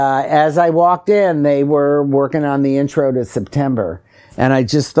 And as I walked in, they were working on the intro to September. And I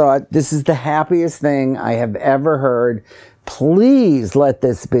just thought, this is the happiest thing I have ever heard. Please let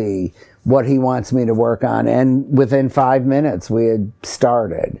this be what he wants me to work on. And within 5 minutes, we had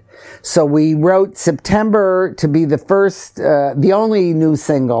started. So we wrote September to be the first, the only new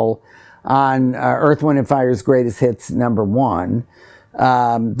single on Earth, Wind and Fire's Greatest Hits #1,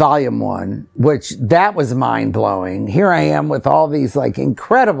 Volume 1, which that was mind-blowing. Here I am with all these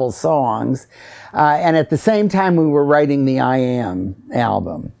incredible songs. And at the same time, we were writing the I Am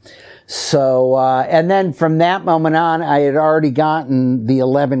album. So, and then from that moment on, I had already gotten the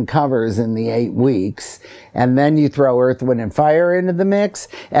 11 covers in the 8 weeks. And then you throw Earth, Wind and Fire into the mix,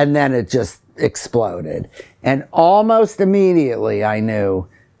 and then it just exploded. And almost immediately I knew,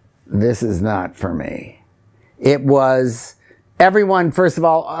 this is not for me. It was, everyone, first of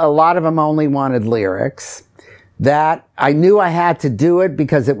all, a lot of them only wanted lyrics. That I knew I had to do it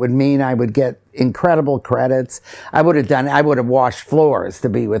because it would mean I would get incredible credits. I would have washed floors to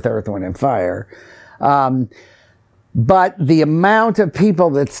be with Earth, Wind and Fire. But the amount of people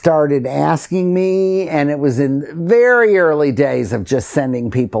that started asking me, and it was in very early days of just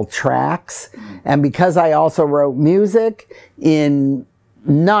sending people tracks. And because I also wrote music, in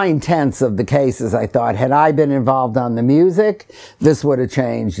 9/10 of the cases, I thought, had I been involved on the music, this would have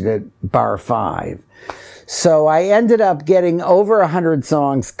changed at bar 5. So I ended up getting over 100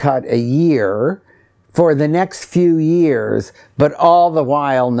 songs cut a year for the next few years, but all the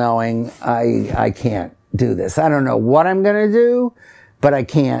while knowing I can't do this. I don't know what I'm going to do, but I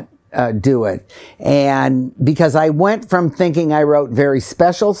can't do it. And because I went from thinking I wrote very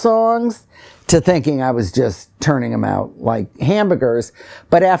special songs to thinking I was just turning them out like hamburgers.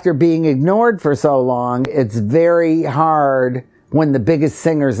 But after being ignored for so long, it's very hard when the biggest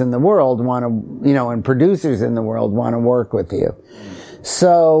singers in the world want to, and producers in the world want to work with you.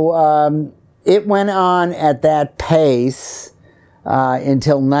 So it went on at that pace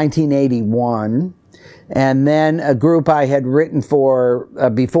until 1981. And then a group I had written for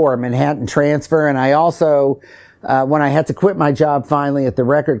before, Manhattan Transfer, and I also, when I had to quit my job finally at the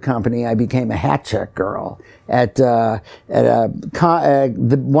record company, I became a hat check girl at one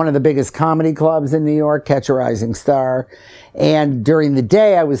of the biggest comedy clubs in New York, Catch a Rising Star. And during the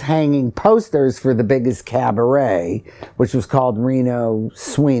day, I was hanging posters for the biggest cabaret, which was called Reno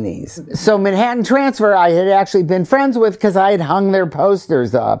Sweeney's. So Manhattan Transfer, I had actually been friends with because I had hung their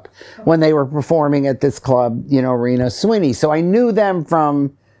posters up when they were performing at this club, Reno Sweeney. So I knew them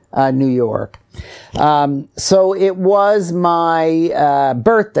from New York. So it was my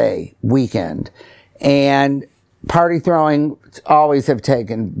birthday weekend, and party throwing always have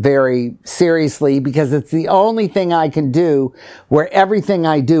taken very seriously because it's the only thing I can do where everything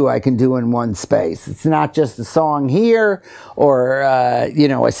I do, I can do in one space. It's not just a song here or,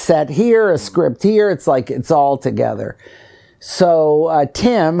 a set here, a script here. It's like it's all together. So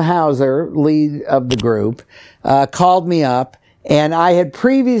Tim Hauser, lead of the group, called me up. And I had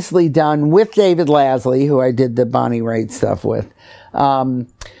previously done with David Lasley, who I did the Bonnie Raitt stuff with.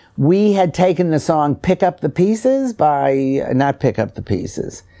 We had taken the song Pick Up the Pieces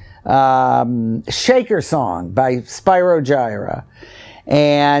Shaker Song by Spyro Gyra,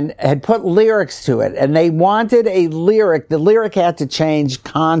 and had put lyrics to it. And they wanted a lyric. The lyric had to change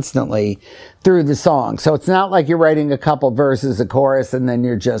constantly through the song. So it's not like you're writing a couple verses, a chorus, and then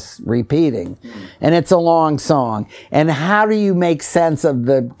you're just repeating. And it's a long song. And how do you make sense of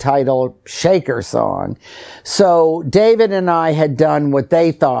the title Shaker Song? So David and I had done what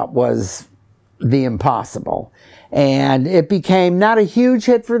they thought was the impossible. And it became not a huge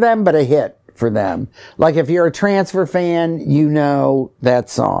hit for them, but a hit for them. Like if you're a Transfer fan, you know that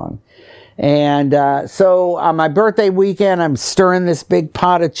song. And so on my birthday weekend, I'm stirring this big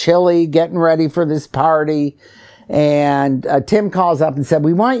pot of chili, getting ready for this party. And Tim calls up and said,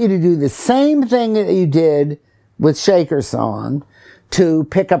 we want you to do the same thing that you did with Shaker Song to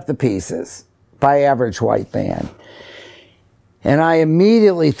Pick Up the Pieces by Average White Band. And I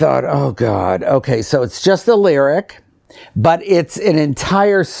immediately thought, oh God, okay, so it's just a lyric, but it's an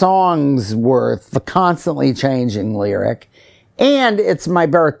entire song's worth, the constantly changing lyric. And it's my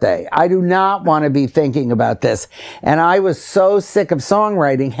birthday. I do not want to be thinking about this. And I was so sick of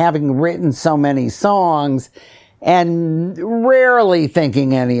songwriting, having written so many songs, and rarely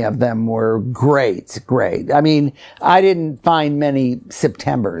thinking any of them were great. I mean, I didn't find many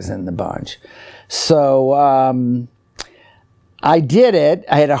Septembers in the bunch. So I did it.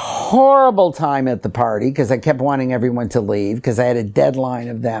 I had a horrible time at the party because I kept wanting everyone to leave because I had a deadline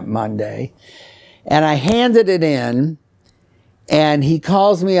of that Monday. And I handed it in. And he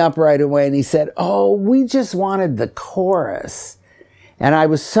calls me up right away and he said, oh, we just wanted the chorus. And I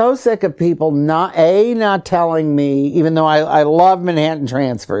was so sick of people not telling me, even though I love Manhattan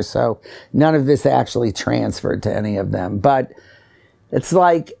Transfer, so none of this actually transferred to any of them. But it's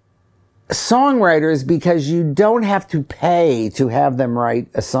like songwriters, because you don't have to pay to have them write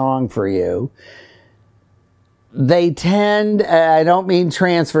a song for you. They tend, I don't mean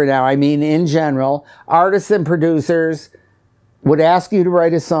Transfer now, I mean in general, artists and producers would ask you to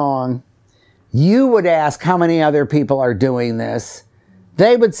write a song. You would ask how many other people are doing this.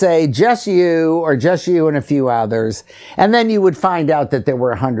 They would say just you or just you and a few others. And then you would find out that there were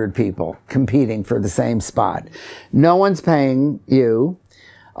 100 people competing for the same spot. No one's paying you.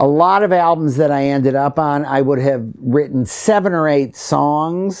 A lot of albums that I ended up on, I would have written 7 or 8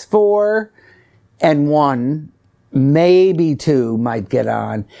 songs for, and one, maybe 2 might get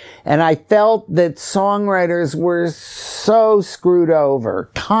on. And I felt that songwriters were so screwed over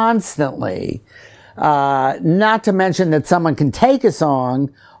constantly. Not to mention that someone can take a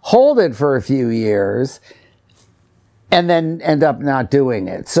song, hold it for a few years, and then end up not doing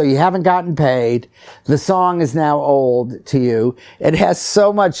it. So you haven't gotten paid. The song is now old to you. It has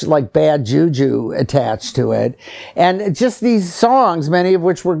so much like bad juju attached to it. And just these songs, many of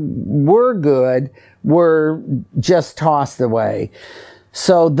which were good, were just tossed away.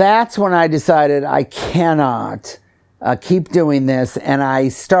 So that's when I decided I cannot keep doing this, and I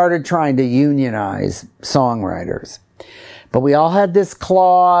started trying to unionize songwriters. But we all had this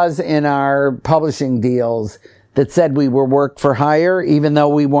clause in our publishing deals that said we were work for hire, even though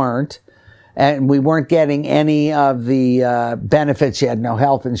we weren't. and we weren't getting any of the benefits. She had no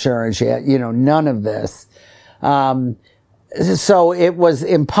health insurance. She had, none of this. So it was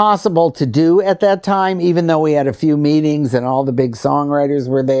impossible to do at that time, even though we had a few meetings and all the big songwriters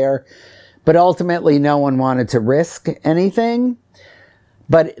were there. But ultimately, no one wanted to risk anything.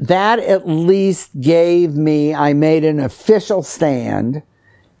 But that at least I made an official stand,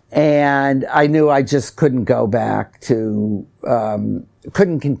 and I knew I just couldn't go back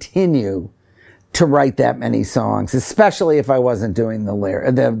couldn't continue to write that many songs, especially if I wasn't doing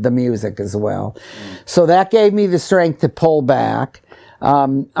the music as well. So that gave me the strength to pull back.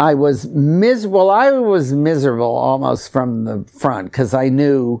 I was miserable almost from the front, because I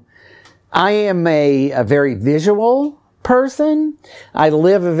knew I am a very visual person. I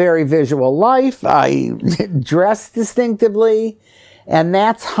live a very visual life. I dress distinctively, and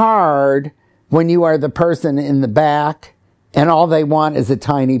that's hard when you are the person in the back and all they want is a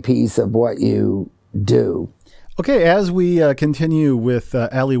tiny piece of what you do. Okay, as we continue with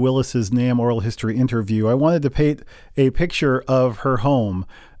Allee Willis's NAMM Oral History interview, I wanted to paint a picture of her home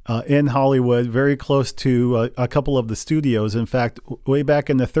in Hollywood, very close to a couple of the studios. In fact, way back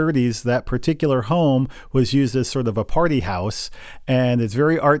in the 30s, that particular home was used as sort of a party house, and it's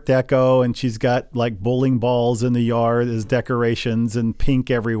very Art Deco, and she's got like bowling balls in the yard as decorations and pink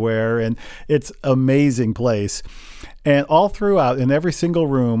everywhere, and it's an amazing place. And all throughout, in every single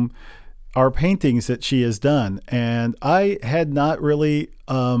room, are paintings that she has done. And I had not really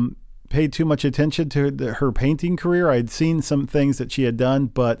paid too much attention to her painting career. I'd seen some things that she had done,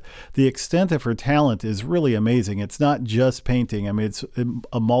 but the extent of her talent is really amazing. It's not just painting. I mean, it's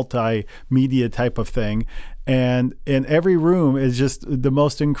a multimedia type of thing. And in every room is just the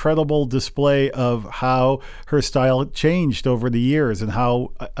most incredible display of how her style changed over the years and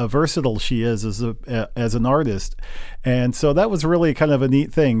how versatile she is as an artist. And so that was really kind of a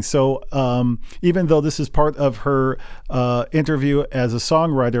neat thing. So even though this is part of her interview as a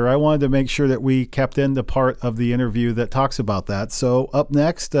songwriter, I wanted to make sure that we kept in the part of the interview that talks about that. So up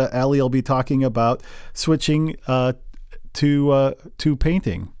next, Allee will be talking about switching to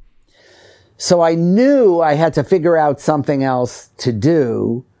painting. So I knew I had to figure out something else to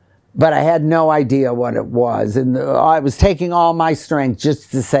do, but I had no idea what it was. And I was taking all my strength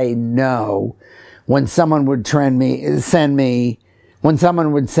just to say no when someone would send me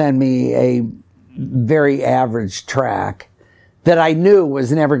a very average track that I knew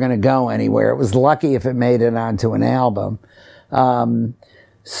was never going to go anywhere. It was lucky if it made it onto an album.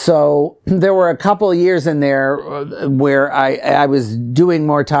 So there were a couple of years in there where I was doing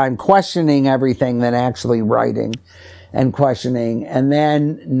more time questioning everything than actually writing and questioning. And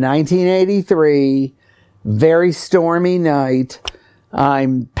then 1983, very stormy night,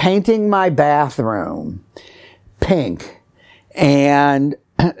 I'm painting my bathroom pink. And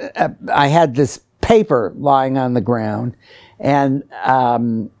I had this paper lying on the ground, and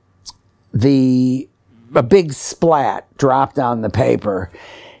a big splat dropped on the paper.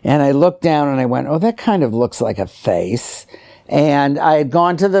 And I looked down and I went, oh, that kind of looks like a face. And I had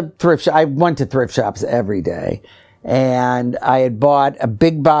gone to the thrift shop. I went to thrift shops every day. And I had bought a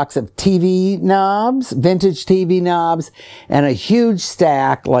big box of TV knobs, vintage TV knobs, and a huge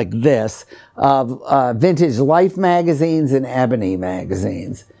stack like this of vintage Life magazines and Ebony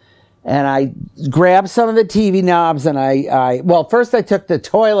magazines. And I grabbed some of the TV knobs, and first I took the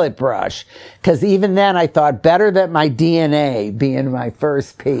toilet brush, because even then I thought better that my DNA be in my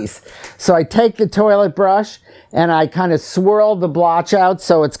first piece. So I take the toilet brush and I kind of swirl the blotch out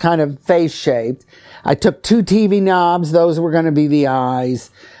so it's kind of face shaped. I took 2 TV knobs. Those were going to be the eyes.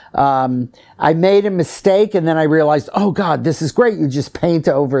 I made a mistake, and then I realized, oh God, this is great. You just paint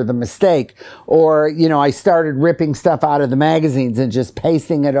over the mistake. Or, I started ripping stuff out of the magazines and just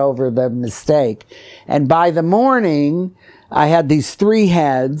pasting it over the mistake. And by the morning, I had these 3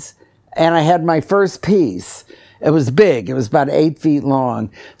 heads, and I had my first piece. It was big. It was about 8 feet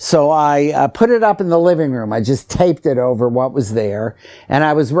long. So I put it up in the living room. I just taped it over what was there. And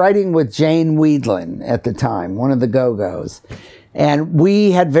I was writing with Jane Weedland at the time, one of the Go-Go's. And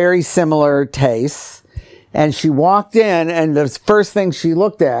we had very similar tastes. And she walked in, and the first thing she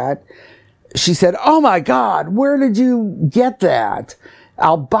looked at, she said, oh my God, where did you get that?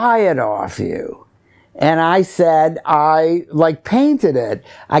 I'll buy it off you. And I said, I painted it.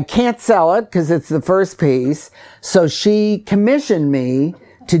 I can't sell it because it's the first piece. So she commissioned me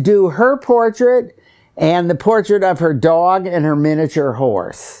to do her portrait and the portrait of her dog and her miniature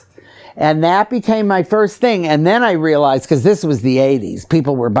horse. And that became my first thing. And then I realized, because this was the 80s,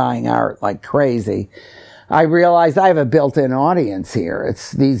 people were buying art like crazy. I realized I have a built-in audience here.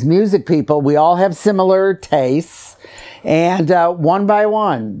 It's these music people. We all have similar tastes. And one by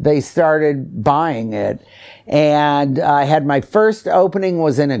one, they started buying it. And I had my first opening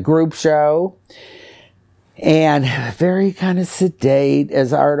was in a group show. And very kind of sedate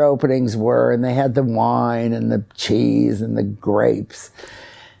as art openings were. And they had the wine and the cheese and the grapes.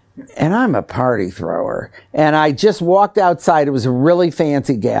 And I'm a party thrower. And I just walked outside. It was a really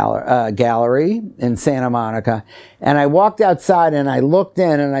fancy gallery in Santa Monica. And I walked outside and I looked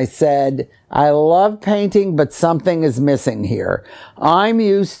in and I said, I love painting, but something is missing here. I'm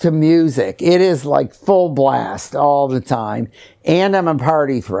used to music. It is like full blast all the time. And I'm a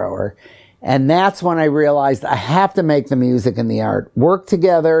party thrower. And that's when I realized I have to make the music and the art work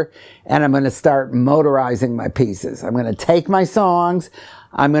together. And I'm going to start motorizing my pieces. I'm going to take my songs.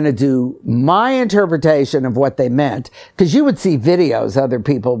 I'm going to do my interpretation of what they meant. Because you would see videos other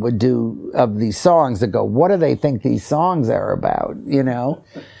people would do of these songs that go, what do they think these songs are about? You know?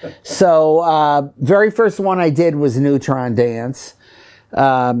 So, very first one I did was Neutron Dance.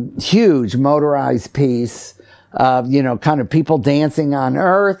 Huge motorized piece of, kind of people dancing on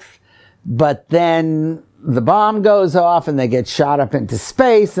Earth. But then the bomb goes off and they get shot up into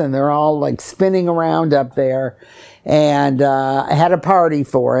space and they're all like spinning around up there. And I had a party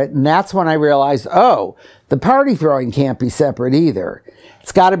for it. And that's when I realized, the party throwing can't be separate either.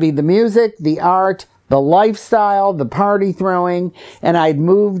 It's got to be the music, the art, the lifestyle, the party throwing. And I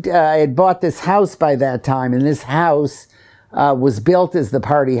had bought this house by that time. And this house was built as the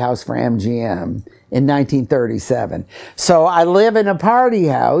party house for MGM in 1937. So I live in a party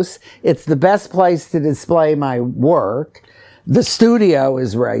house. It's the best place to display my work. The studio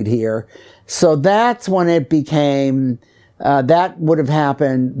is right here. So that's when it became, that would have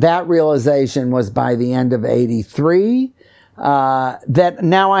happened. That realization was by the end of 83, that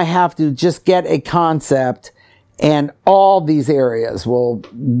now I have to just get a concept and all these areas will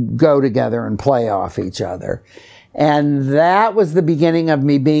go together and play off each other. And that was the beginning of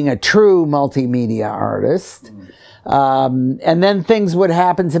me being a true multimedia artist. And then things would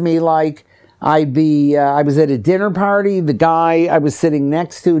happen to me like, I was at a dinner party. The guy I was sitting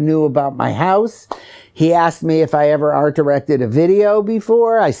next to knew about my house. He asked me if I ever art directed a video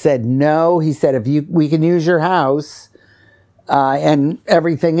before. I said no. He said, we can use your house, and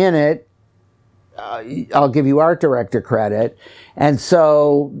everything in it, I'll give you art director credit. And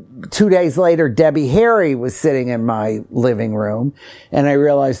so 2 days later, Debbie Harry was sitting in my living room. And I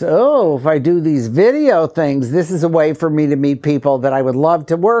realized, if I do these video things, this is a way for me to meet people that I would love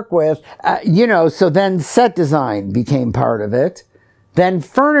to work with. So then set design became part of it. Then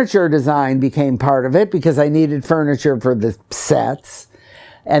furniture design became part of it because I needed furniture for the sets.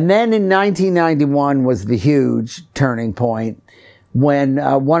 And then in 1991 was the huge turning point when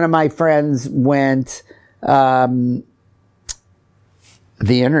one of my friends went, the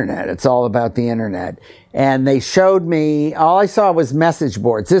internet. It's all about the internet. And they showed me, all I saw was message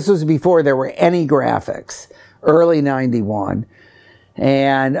boards. This was before there were any graphics, early 91.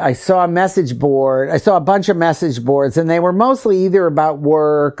 And I saw a message board. I saw a bunch of message boards, and they were mostly either about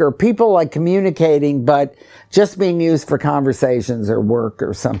work or people like communicating, but just being used for conversations or work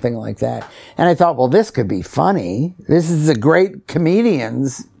or something like that. And I thought, well, this could be funny. This is a great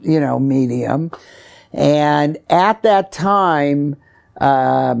comedian's, medium. And at that time,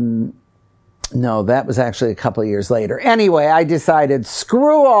 no, that was actually a couple of years later. Anyway, I decided,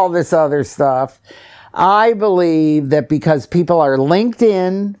 screw all this other stuff. I believe that because people are linked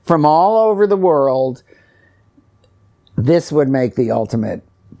in from all over the world, this would make the ultimate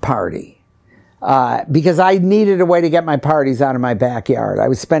party. Because I needed a way to get my parties out of my backyard. I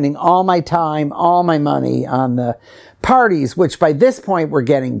was spending all my time, all my money on the parties, which by this point were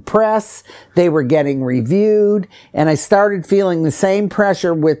getting press, they were getting reviewed, and I started feeling the same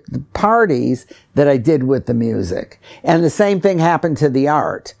pressure with the parties that I did with the music. And the same thing happened to the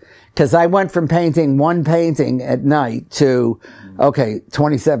art, because I went from painting one painting at night to,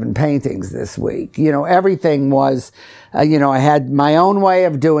 27 paintings this week. Everything was, I had my own way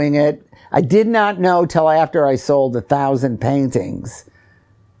of doing it. I did not know till after I sold 1,000 paintings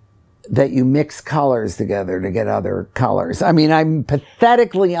that you mix colors together to get other colors. I mean, I'm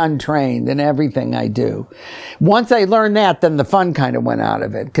pathetically untrained in everything I do. Once I learned that, then the fun kind of went out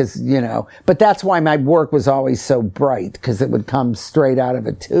of it, because, but that's why my work was always so bright, because it would come straight out of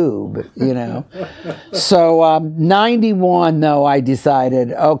a tube, So, 91, though, I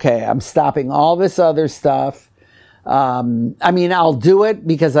decided, I'm stopping all this other stuff. I'll do it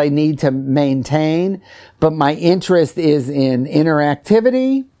because I need to maintain, but my interest is in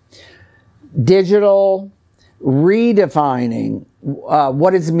interactivity, digital, redefining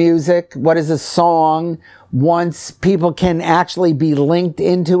what is music, what is a song, once people can actually be linked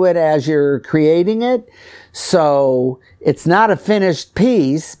into it as you're creating it. So it's not a finished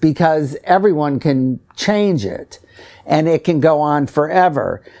piece because everyone can change it and it can go on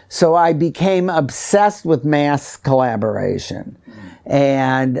forever. So I became obsessed with mass collaboration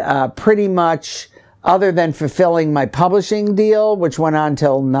and pretty much, other than fulfilling my publishing deal, which went on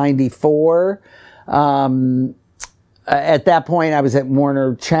till 94, at that point, I was at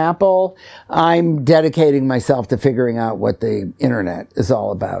Warner Chappell. I'm dedicating myself to figuring out what the internet is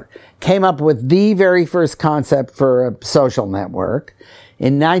all about. Came up with the very first concept for a social network.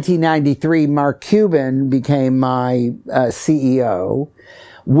 In 1993, Mark Cuban became my CEO.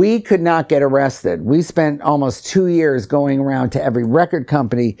 We could not get arrested. We spent almost 2 years going around to every record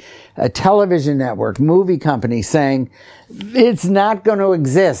company, a television network, movie company, saying, it's not going to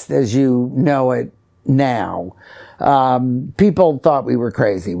exist as you know it now. People thought we were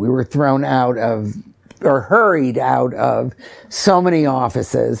crazy. We were thrown out of, or hurried out of, so many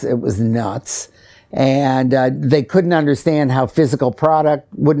offices. It was nuts. And they couldn't understand how physical product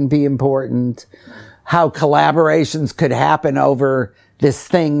wouldn't be important, how collaborations could happen over this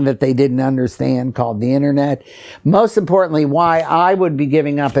thing that they didn't understand called the internet. Most importantly, why I would be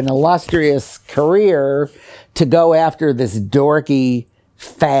giving up an illustrious career to go after this dorky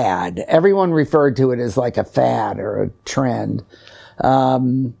fad. Everyone referred to it as like a fad or a trend.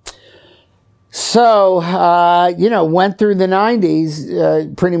 Went through the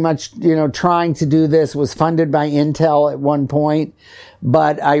 90s, pretty much, trying to do this. Was funded by Intel at one point,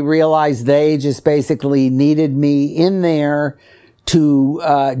 but I realized they just basically needed me in there to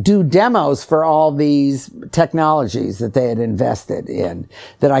do demos for all these technologies that they had invested in,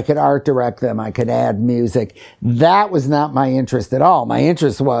 that I could art direct them, I could add music. That was not my interest at all. My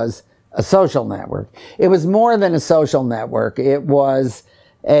interest was a social network. It was more than a social network. It was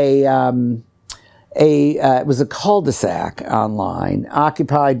it was a cul-de-sac online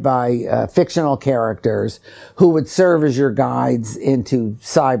occupied by fictional characters who would serve as your guides into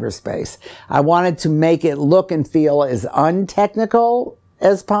cyberspace. I wanted to make it look and feel as untechnical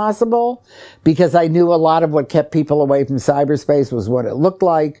as possible because I knew a lot of what kept people away from cyberspace was what it looked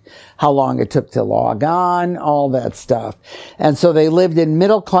like, how long it took to log on, all that stuff. And so they lived in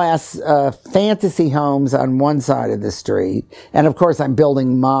middle-class fantasy homes on one side of the street. And of course, I'm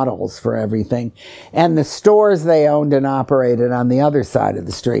building models for everything. And the stores they owned and operated on the other side of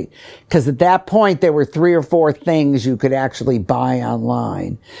the street. Because at that point, there were 3 or 4 things you could actually buy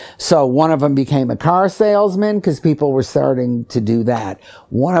online. So one of them became a car salesman because people were starting to do that.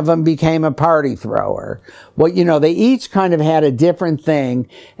 One of them became a party thrower. Well, they each kind of had a different thing,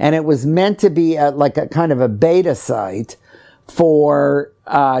 and it was meant to be like a kind of a beta site for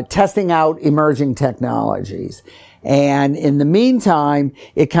testing out emerging technologies. And in the meantime,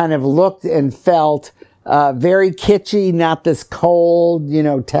 it kind of looked and felt very kitschy, not this cold,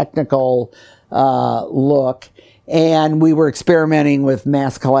 technical look. And we were experimenting with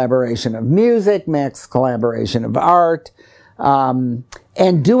mass collaboration of music, mass collaboration of art,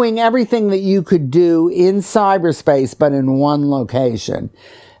 and doing everything that you could do in cyberspace, but in one location.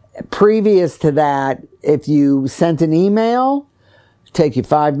 Previous to that, if you sent an email, take you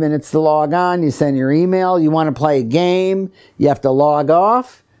 5 minutes to log on, you send your email, you want to play a game, you have to log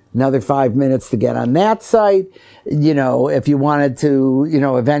off, another 5 minutes to get on that site. If you wanted to,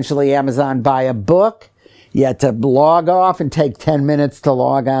 eventually Amazon buy a book, you had to log off and take 10 minutes to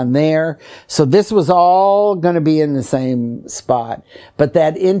log on there. So this was all going to be in the same spot. But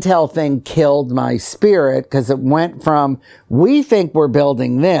that Intel thing killed my spirit because it went from, we think we're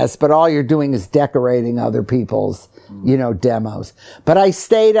building this, but all you're doing is decorating other people's, demos. But I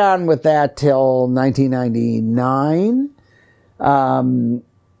stayed on with that till 1999. And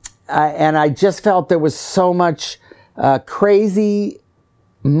I just felt there was so much crazy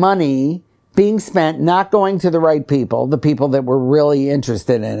money being spent, not going to the right people, the people that were really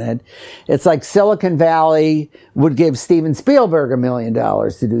interested in it. It's like Silicon Valley would give Steven Spielberg $1 million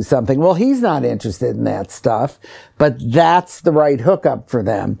to do something. Well, he's not interested in that stuff, but that's the right hookup for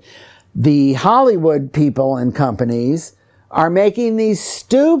them. The people and companies are making these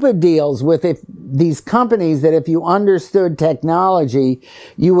stupid deals with these companies that if you understood technology,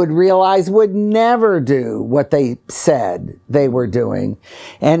 you would realize would never do what they said they were doing.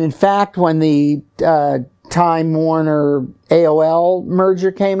 And in fact, when the Time Warner AOL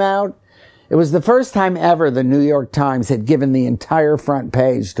merger came out, it was the first time ever the New York Times had given the entire front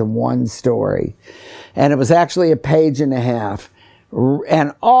page to one story. And it was actually a page and a half.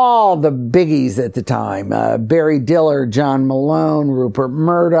 And all the biggies at the time, Barry Diller, John Malone, Rupert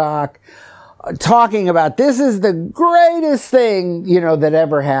Murdoch, talking about this is the greatest thing, that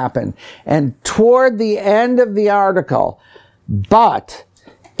ever happened. And toward the end of the article, but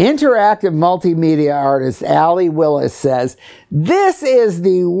interactive multimedia artist Allee Willis says, this is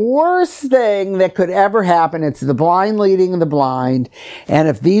the worst thing that could ever happen. It's the blind leading the blind. And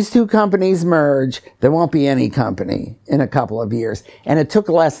if these two companies merge, there won't be any company in a couple of years. And it took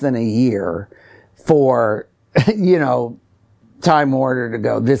less than a year for, Time Warner to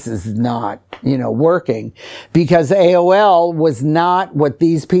go, this is not, working, because AOL was not what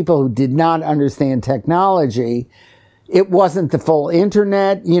these people who did not understand technology. It wasn't the full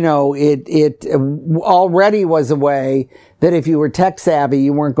internet. It already was a way that if you were tech savvy,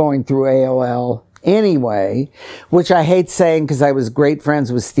 you weren't going through AOL anyway, which I hate saying because I was great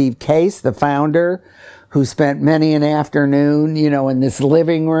friends with Steve Case, the founder, who spent many an afternoon, in this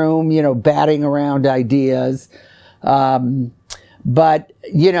living room, batting around ideas. But,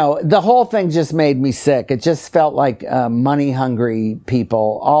 the whole thing just made me sick. It just felt like money hungry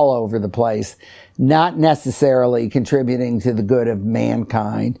people all over the place, not necessarily contributing to the good of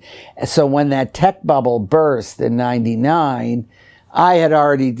mankind. So when that tech bubble burst in 99, I had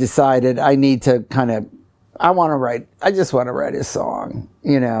already decided I need to I just want to write a song,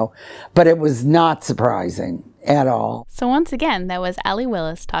 but it was not surprising at all. So once again, that was Allee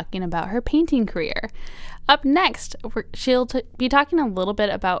Willis talking about her painting career. Up next, she'll be talking a little bit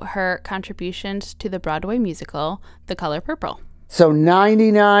about her contributions to the Broadway musical, The Color Purple. So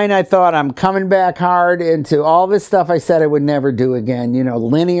 99, I thought I'm coming back hard into all this stuff I said I would never do again.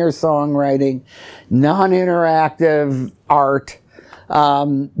 Linear songwriting, non-interactive art,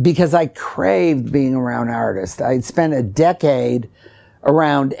 because I craved being around artists. I'd spent a decade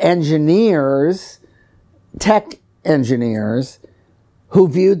around engineers, tech engineers, who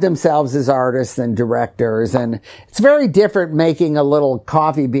viewed themselves as artists and directors. And it's very different making a little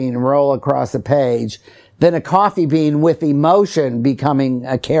coffee bean roll across a page than a coffee bean with emotion becoming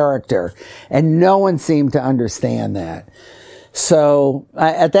a character. And no one seemed to understand that. So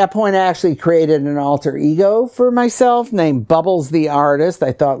at that point, I actually created an alter ego for myself named Bubbles the Artist.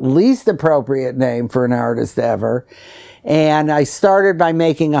 I thought least appropriate name for an artist ever. And I started by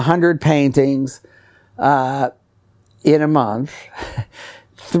making 100 paintings, in a month,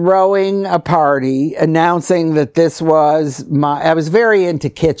 throwing a party, announcing that this was I was very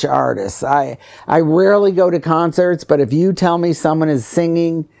into kitsch artists. I rarely go to concerts, but if you tell me someone is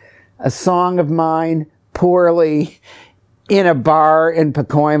singing a song of mine poorly in a bar in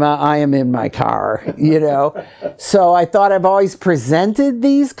Pacoima, I am in my car, So I thought I've always presented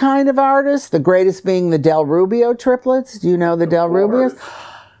these kind of artists, the greatest being the Del Rubio triplets. Do you know the Del Rubios?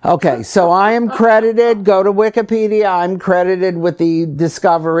 Okay, so I am credited, go to Wikipedia, I'm credited with the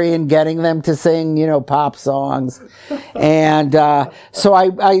discovery and getting them to sing, pop songs. And so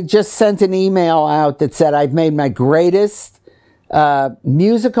I just sent an email out that said I've made my greatest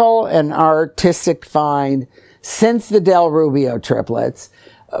musical and artistic find since the Del Rubio triplets.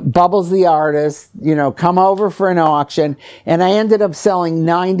 Bubbles the Artist, come over for an auction. And I ended up selling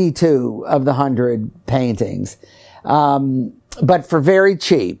 92 of the 100 paintings. But for very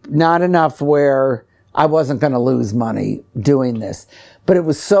cheap, not enough where I wasn't going to lose money doing this. But it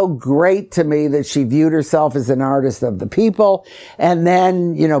was so great to me that she viewed herself as an artist of the people. And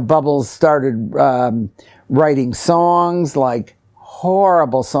then, Bubbles started writing songs, like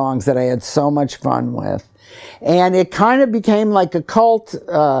horrible songs that I had so much fun with. And it kind of became like a cult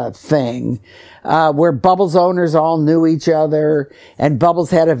thing, where Bubbles owners all knew each other, and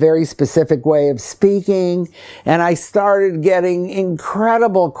Bubbles had a very specific way of speaking. And I started getting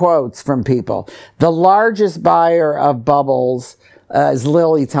incredible quotes from people. The largest buyer of Bubbles is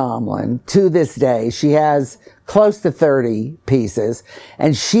Lily Tomlin. To this day, she has close to 30 pieces.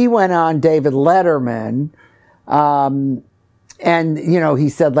 And she went on David Letterman, and, he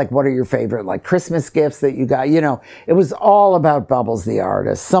said, what are your favorite, Christmas gifts that you got? It was all about Bubbles the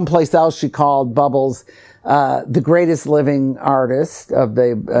Artist. Someplace else she called Bubbles the greatest living artist of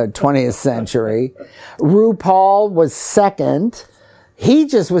the 20th century. RuPaul was second. He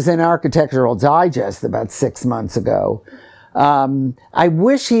just was in Architectural Digest about 6 months ago. I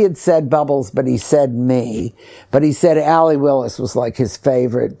wish he had said Bubbles, but he said me. But he said Allee Willis was his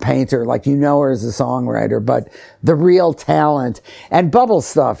favorite painter. Her as a songwriter, but the real talent. And Bubbles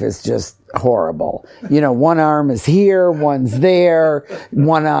stuff is just horrible. One arm is here, one's there,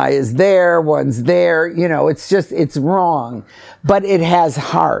 one eye is there, one's there. It's wrong. But it has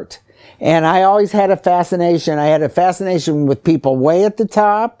heart. And I always had a fascination. I had a fascination with people way at the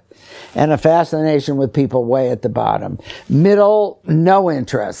top, and a fascination with people way at the bottom. Middle, no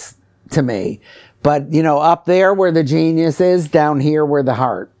interest to me. But, up there where the genius is, down here where the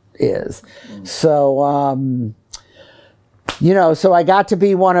heart is. So, so I got to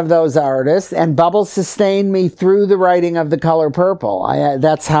be one of those artists, and Bubbles sustained me through the writing of The Color Purple.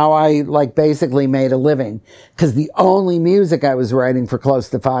 That's how I basically made a living, because the only music I was writing for close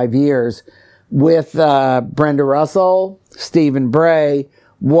to 5 years with Brenda Russell, Stephen Bray,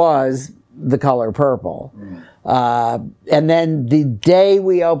 was The Color Purple. And then the day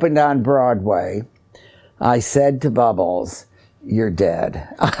we opened on Broadway, I said to Bubbles, "You're dead.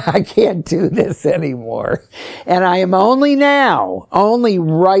 I can't do this anymore." And I am only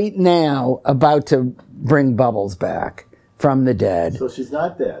right now, about to bring Bubbles back from the dead. So she's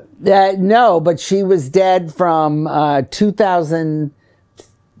not dead. No, but she was dead from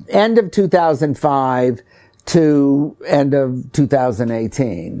end of 2005 to end of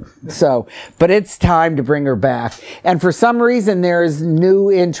 2018. So, but it's time to bring her back. And for some reason, there's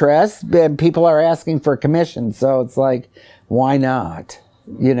new interest, and people are asking for commissions. So it's like, why not?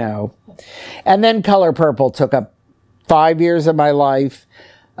 And then Color Purple took up 5 years of my life.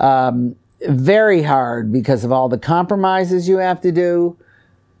 Very hard because of all the compromises you have to do.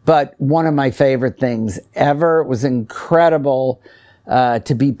 But one of my favorite things ever. It was incredible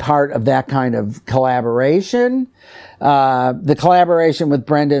to be part of that kind of collaboration. The collaboration with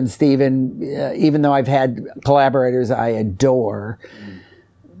Brenda and Stephen, even though I've had collaborators I adore,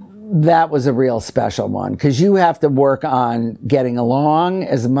 that was a real special one, because you have to work on getting along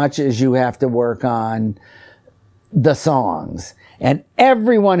as much as you have to work on the songs. And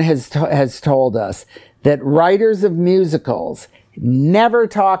everyone has told us that writers of musicals never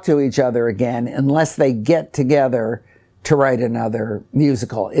talk to each other again unless they get together to write another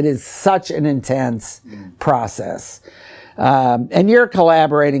musical. It is such an intense process. And you're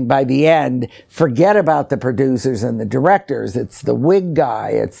collaborating by the end. Forget about the producers and the directors. It's the wig guy.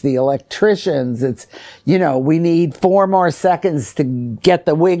 It's the electricians. It's, we need 4 more seconds to get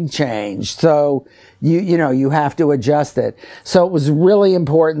the wig changed. So, you have to adjust it. So it was really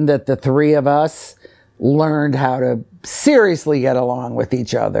important that the three of us learned how to seriously get along with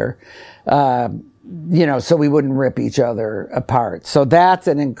each other. So we wouldn't rip each other apart. So that's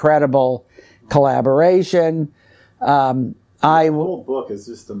an incredible collaboration. The whole book is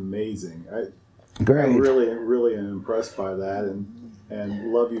just amazing. Great. I really am impressed by that,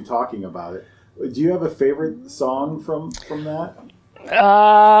 and love you talking about it. Do you have a favorite song from that?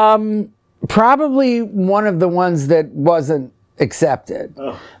 Probably one of the ones that wasn't accepted.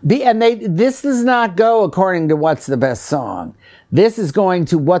 Oh. This does not go according to what's the best song. This is going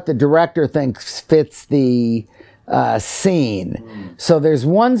to what the director thinks fits the scene. So there's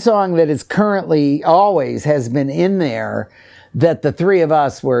one song that is currently always has been in there that the three of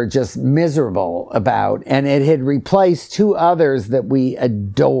us were just miserable about, and it had replaced 2 others that we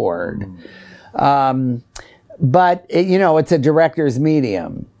adored. But it's a director's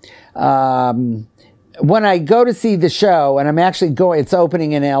medium. When I go to see the show, and I'm actually going, it's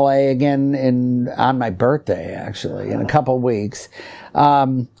opening in LA again on my birthday, actually, in a couple weeks.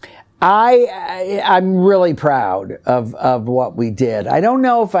 I'm really proud of what we did. I don't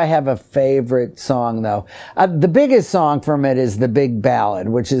know if I have a favorite song, though. The biggest song from it is the big ballad,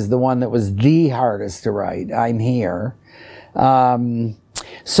 which is the one that was the hardest to write, I'm Here.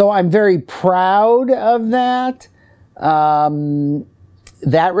 So I'm very proud of that.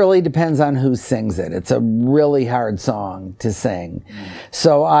 That really depends on who sings it. It's a really hard song to sing.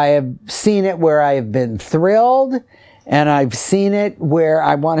 So I have seen it where I have been thrilled, and I've seen it where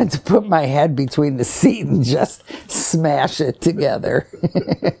I wanted to put my head between the seat and just smash it together.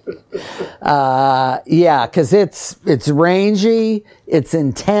 Because it's rangy, it's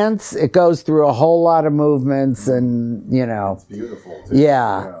intense, it goes through a whole lot of movements, and it's beautiful too.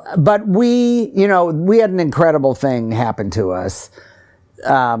 Yeah. But we had an incredible thing happen to us.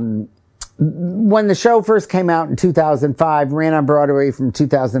 When the show first came out in 2005, ran on Broadway from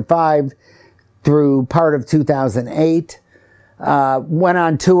 2005 through part of 2008, went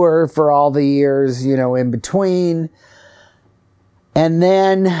on tour for all the years, in between. And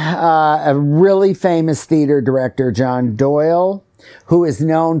then a really famous theater director, John Doyle, who is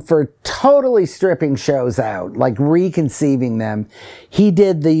known for totally stripping shows out, like reconceiving them. He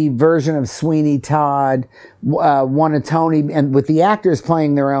did the version of Sweeney Todd, won a Tony, and with the actors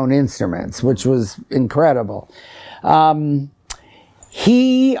playing their own instruments, which was incredible.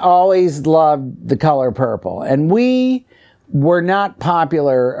 He always loved The Color Purple, and we were not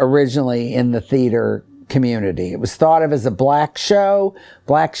popular originally in the theater community. It was thought of as a black show.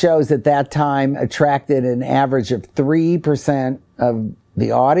 Black shows at that time attracted an average of 3% of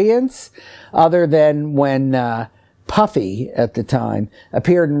the audience, other than when Puffy at the time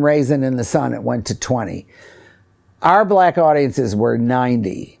appeared in Raisin in the Sun, it went to 20. Our black audiences were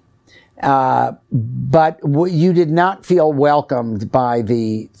 90. But you did not feel welcomed by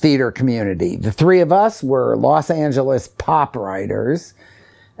the theater community. The three of us were Los Angeles pop writers.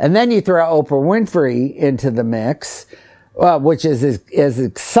 And then you throw Oprah Winfrey into the mix, which is as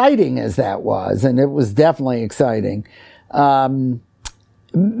exciting as that was, and it was definitely exciting,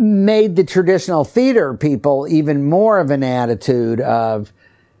 made the traditional theater people even more of an attitude of,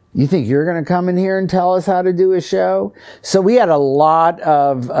 you think you're going to come in here and tell us how to do a show? So we had a lot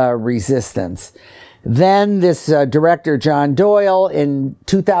of resistance. Then this director, John Doyle, in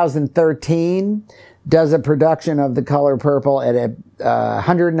 2013, does a production of The Color Purple at a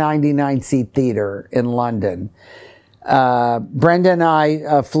 199-seat theater in London. Brenda and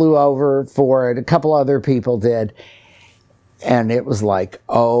I flew over for it. A couple other people did. And it was like,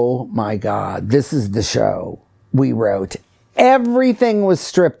 oh my God, this is the show we wrote. Everything was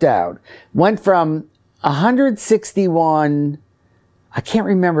stripped out. Went from 161, I can't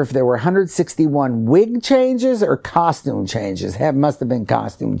remember if there were 161 wig changes or costume changes. Must have been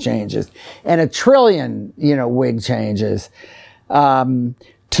costume changes. And 1 trillion, wig changes.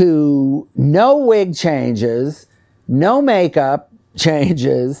 To no wig changes, no makeup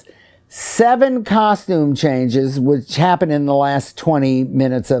changes, 7 costume changes, which happened in the last 20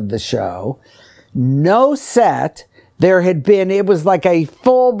 minutes of the show. No set. It was like a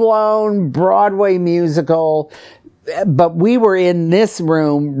full-blown Broadway musical, but we were in this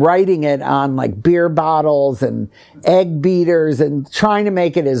room writing it on like beer bottles and egg beaters and trying to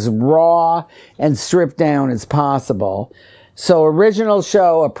make it as raw and stripped down as possible. So original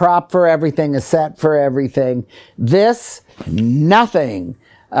show, a prop for everything, a set for everything. This, nothing.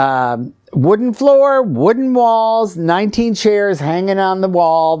 Wooden floor, wooden walls, 19 chairs hanging on the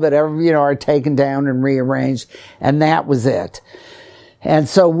wall that are taken down and rearranged, and that was it. And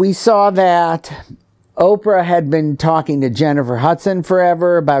so we saw that. Oprah had been talking to Jennifer Hudson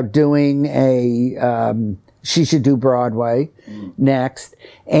forever about doing she should do Broadway next.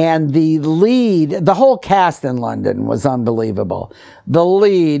 And the whole cast in London was unbelievable. The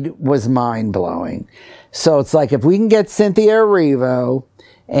lead was mind-blowing. So it's like, if we can get Cynthia Erivo,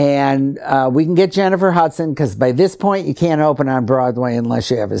 and we can get Jennifer Hudson, because by this point you can't open on Broadway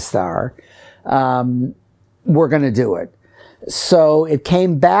unless you have a star. We're going to do it. So it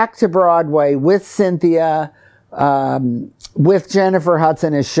came back to Broadway with Cynthia, with Jennifer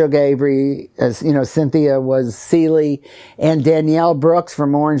Hudson as Shug Avery, as Cynthia was Celie, and Danielle Brooks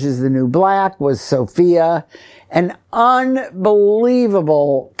from Orange is the New Black was Sophia. An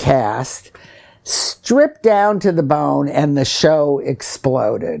unbelievable cast. Stripped down to the bone, and the show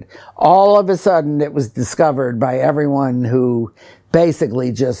exploded. All of a sudden, it was discovered by everyone who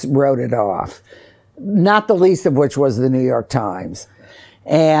basically just wrote it off. Not the least of which was the New York Times.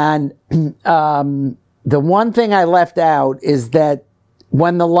 And the one thing I left out is that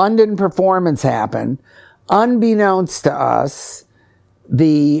when the London performance happened, unbeknownst to us,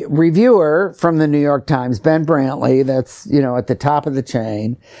 the reviewer from the New York Times, Ben Brantley, that's, at the top of the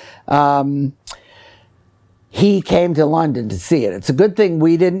chain, he came to London to see it. It's a good thing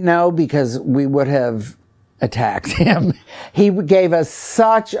we didn't know, because we would have attacked him. He gave us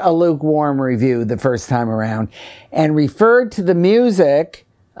such a lukewarm review the first time around and referred to the music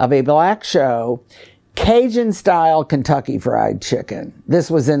of a black show, Cajun style Kentucky Fried Chicken. This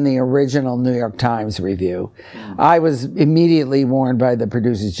was in the original New York Times review. I was immediately warned by the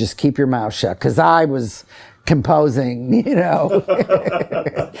producers, just keep your mouth shut, because I was composing,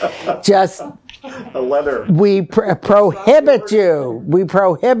 just a letter. We prohibit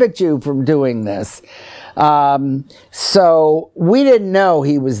you from doing this. So we didn't know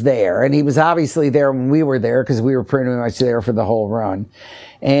he was there, and he was obviously there when we were there, because we were pretty much there for the whole run.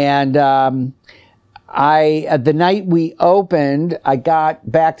 And the night we opened, I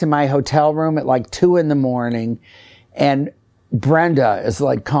got back to my hotel room at like 2 a.m, and Brenda is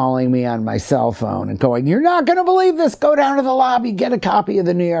like calling me on my cell phone and going, "You're not going to believe this. Go down to the lobby, get a copy of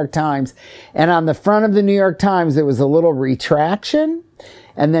the New York Times." And on the front of the New York Times, there was a little retraction.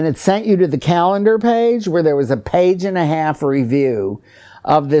 And then it sent you to the calendar page where there was a 1.5-page review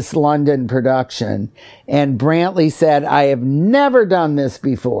of this London production. And Brantley said, "I have never done this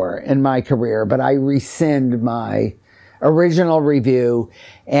before in my career, but I rescind my original review,"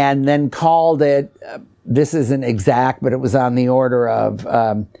 and then called it, this isn't exact, but it was on the order of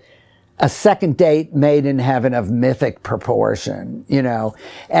a second date made in heaven of mythic proportion,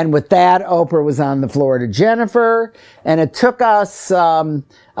 And with that, Oprah was on the floor to Jennifer, and it took us a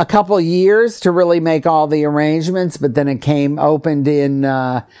couple years to really make all the arrangements, but then it opened in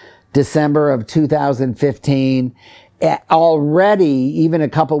December of 2015, already, even a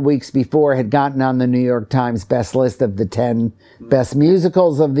couple weeks before, had gotten on the New York Times best list of the 10 best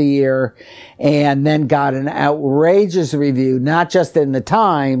musicals of the year, and then got an outrageous review, not just in the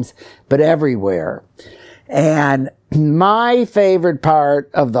Times, but everywhere. And my favorite part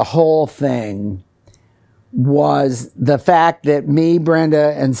of the whole thing was the fact that me,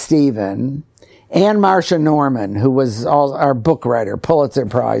 Brenda, and Stephen, and Marcia Norman, who was our book writer, Pulitzer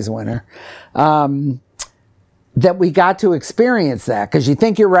Prize winner, that we got to experience that, because you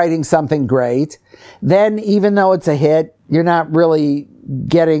think you're writing something great. Then, even though it's a hit, you're not really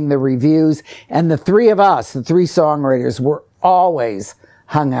getting the reviews. And the three of us, the three songwriters, were always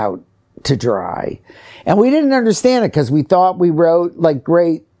hung out to dry. And we didn't understand it because we thought we wrote like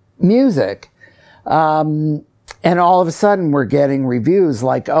great music. And all of a sudden we're getting reviews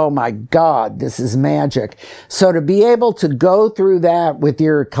like, oh my God, this is magic. So to be able to go through that with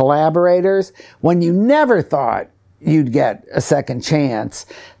your collaborators when you never thought you'd get a second chance,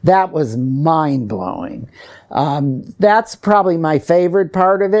 that was mind blowing. That's probably my favorite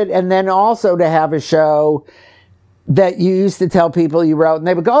part of it. And then also to have a show that you used to tell people you wrote and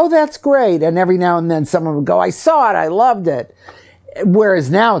they would go, oh, that's great. And every now and then someone would go, I saw it, I loved it. Whereas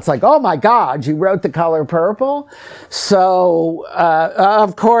now it's like, oh my God, you wrote The Color Purple. So,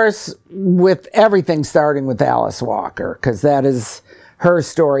 of course, with everything starting with Alice Walker, because that is her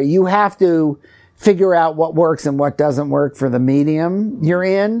story, you have to figure out what works and what doesn't work for the medium you're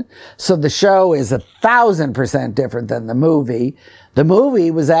in. So the show is 1,000% different than the movie. The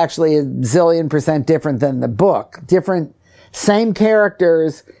movie was actually 1,000,000,000% different than the book. Different, same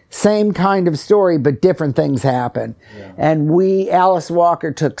characters, same kind of story, but different things happen. Yeah. And Alice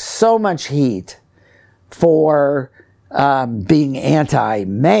Walker took so much heat for being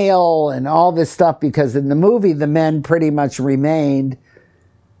anti-male and all this stuff, because in the movie, the men pretty much remained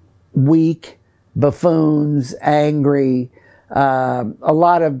weak, buffoons, angry, a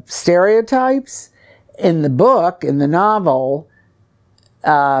lot of stereotypes. In the book, in the novel,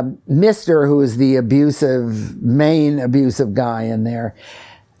 Mr., who is the main abusive guy in there,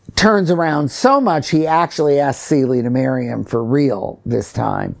 turns around so much he actually asked Celie to marry him for real this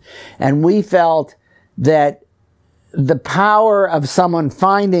time. And we felt that the power of someone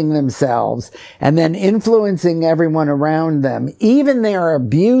finding themselves and then influencing everyone around them, even their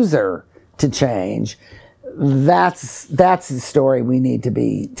abuser, to change, that's the story we need to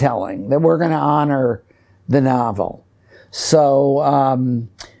be telling, that we're going to honor the novel. So,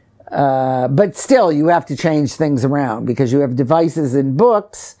 but still, you have to change things around, because you have devices in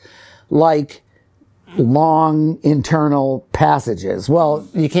books like long internal passages. Well,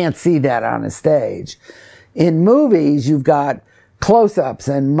 you can't see that on a stage. In movies, you've got close-ups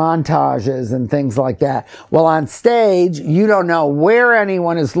and montages and things like that. Well, on stage, you don't know where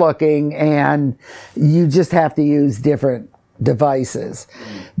anyone is looking, and you just have to use different devices.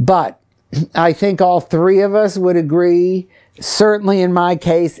 But I think all three of us would agree, certainly in my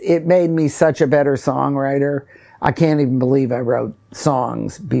case, it made me such a better songwriter. I can't even believe I wrote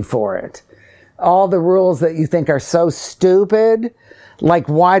songs before it. All the rules that you think are so stupid, like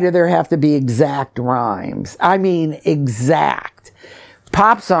why do there have to be exact rhymes? I mean, exact.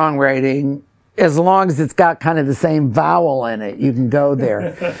 Pop songwriting, as long as it's got kind of the same vowel in it, you can go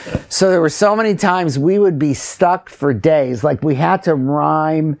there. So there were so many times we would be stuck for days. Like we had to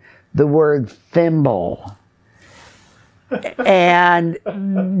rhyme the word thimble. And,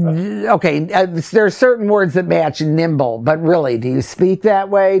 okay, there are certain words that match nimble, but really, do you speak that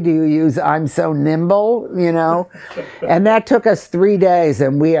way? Do you use I'm so nimble, you know? And that took us 3 days,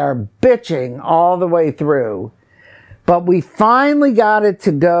 and we are bitching all the way through. But we finally got it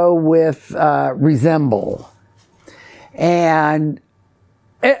to go with resemble. And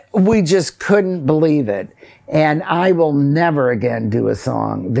we just couldn't believe it. And I will never again do a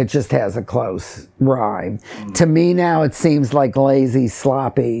song that just has a close rhyme. To me now, it seems like lazy,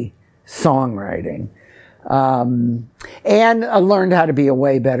 sloppy songwriting. And I learned how to be a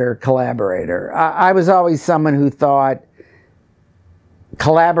way better collaborator. I was always someone who thought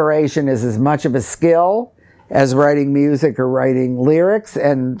collaboration is as much of a skill as writing music or writing lyrics.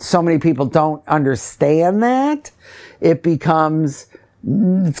 And so many people don't understand that. It becomes,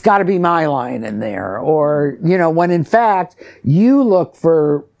 it's got to be my line in there. Or, you know, when in fact, you look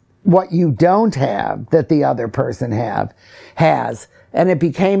for what you don't have that the other person has. And it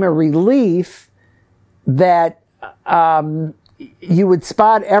became a relief that you would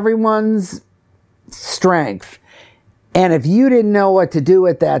spot everyone's strength. And if you didn't know what to do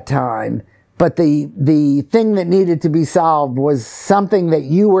at that time, but the thing that needed to be solved was something that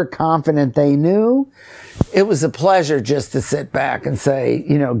you were confident they knew, it was a pleasure just to sit back and say,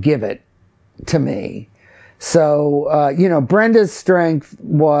 you know, give it to me. So, Brenda's strength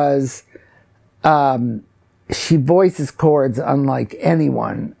was she voices chords unlike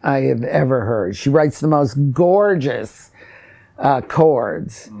anyone I have ever heard. She writes the most gorgeous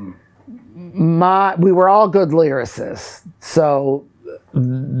chords. We were all good lyricists, so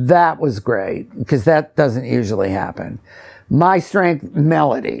that was great, because that doesn't usually happen. My strength,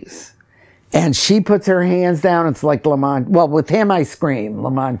 melodies. And she puts her hands down, it's like Lamont. Well, with him, I scream,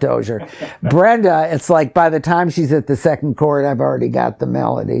 Lamont Dozier. Brenda, it's like by the time she's at the second chord, I've already got the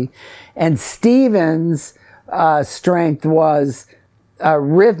melody. And Stephen's strength was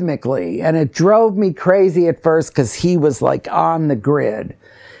rhythmically. And it drove me crazy at first because he was like on the grid.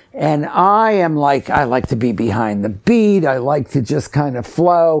 And I like to be behind the beat. I like to just kind of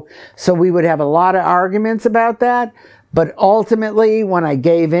flow. So we would have a lot of arguments about that. But ultimately, when I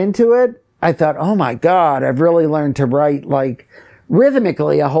gave into it, I thought, oh my God, I've really learned to write like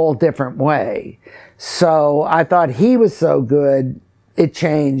rhythmically a whole different way. So I thought he was so good, it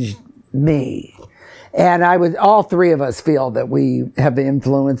changed me. And all three of us feel that we have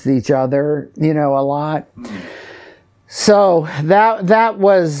influenced each other, a lot. So that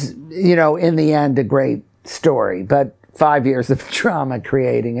was, in the end, a great story, but 5 years of trauma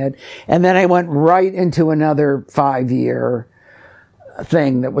creating it. And then I went right into another 5-year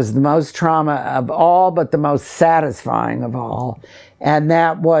thing that was the most trauma of all, but the most satisfying of all. And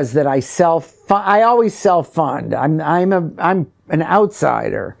that was that I always self-fund. I'm an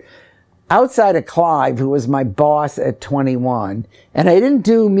outsider. Outside of Clive, who was my boss at 21. And I didn't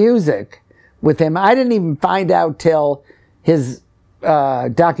do music with him. I didn't even find out till his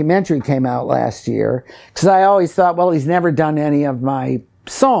documentary came out last year, because I always thought, well, he's never done any of my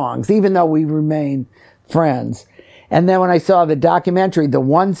songs, even though we remain friends. And then when I saw the documentary, the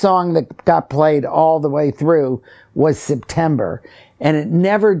one song that got played all the way through was September. And it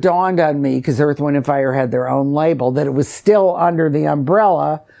never dawned on me, because Earth, Wind & Fire had their own label, that it was still under the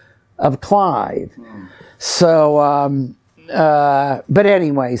umbrella of Clive. So, but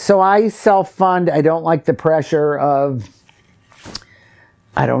anyway, so I self-fund. I don't like the pressure of,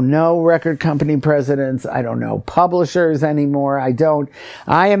 I don't know record company presidents. I don't know publishers anymore.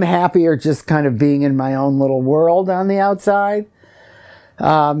 I am happier just kind of being in my own little world on the outside.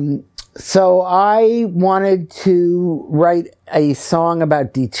 So I wanted to write a song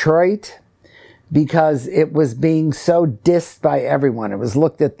about Detroit because it was being so dissed by everyone. It was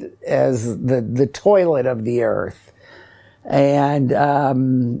looked at as the toilet of the earth. And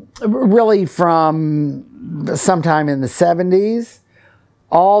really from sometime in the 70s,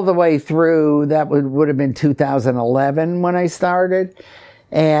 all the way through, that would have been 2011 when I started.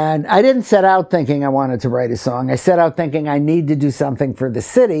 And I didn't set out thinking I wanted to write a song. I set out thinking I need to do something for the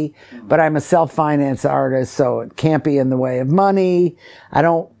city, but I'm a self-finance artist, so it can't be in the way of money. I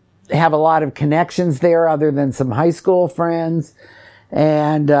don't have a lot of connections there other than some high school friends.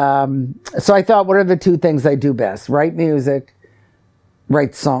 And so I thought, what are the two things I do best? Write music,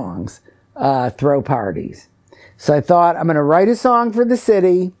 write songs, throw parties. So I thought, I'm going to write a song for the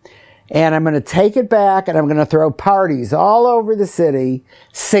city, and I'm going to take it back, and I'm going to throw parties all over the city,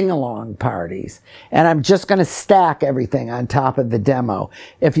 sing-along parties. And I'm just going to stack everything on top of the demo.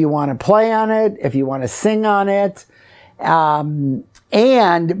 If you want to play on it, if you want to sing on it. And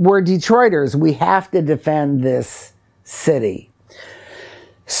we're Detroiters. We have to defend this city.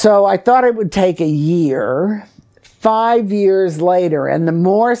 So I thought it would take a year. 5 years later, and the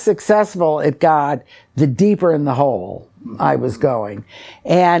more successful it got, the deeper in the hole I was going.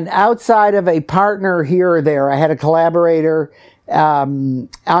 And outside of a partner here or there, I had a collaborator,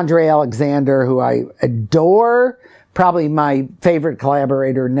 Andre Alexander, who I adore, probably my favorite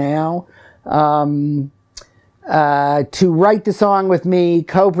collaborator now, to write the song with me,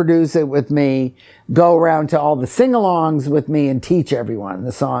 co-produce it with me, go around to all the sing-alongs with me, and teach everyone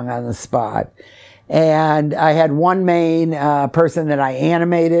the song on the spot. And I had one main person that I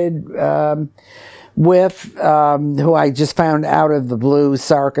animated with, who I just found out of the blue,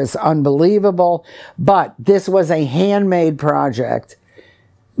 Sarkis, unbelievable. But this was a handmade project.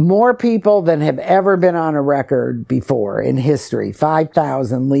 More people than have ever been on a record before in history.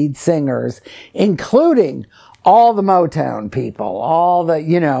 5,000 lead singers, including all the Motown people, all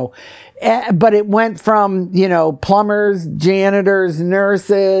the, but it went from, plumbers, janitors,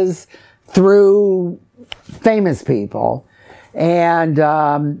 nurses, through famous people, and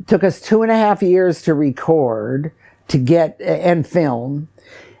took us 2.5 years to record, to get and film,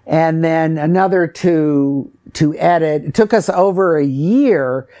 and then another to edit. It took us over a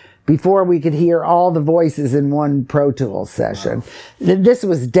year before we could hear all the voices in one Pro Tools session. Wow. This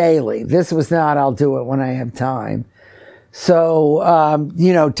was daily. This was not, I'll do it when I have time. So,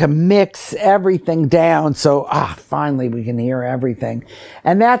 to mix everything down. So, finally we can hear everything.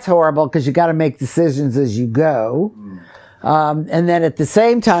 And that's horrible because you got to make decisions as you go. And then at the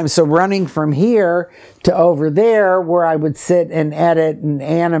same time, so running from here to over there where I would sit and edit and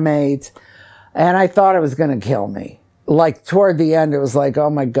animate. And I thought it was going to kill me. Like toward the end, it was like, oh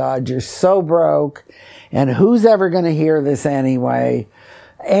my God, you're so broke. And who's ever going to hear this anyway?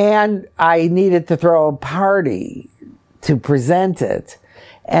 And I needed to throw a party to present it.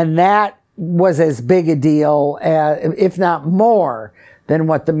 And that was as big a deal, if not more, than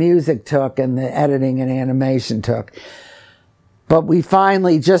what the music took and the editing and animation took. But we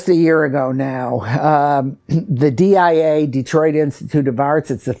finally, just a year ago now, the DIA, Detroit Institute of Arts,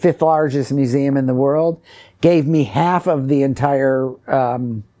 it's the 5th largest museum in the world, gave me half of the entire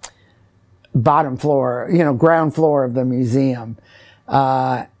bottom floor, ground floor of the museum.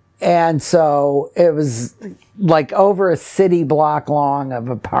 And so it was like over a city block long of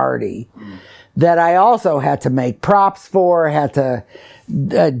a party that I also had to make props for, had to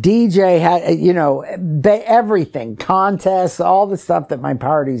DJ, had, everything, contests, all the stuff that my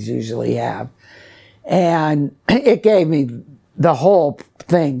parties usually have. And it gave me, the whole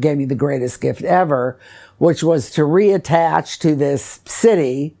thing gave me the greatest gift ever, which was to reattach to this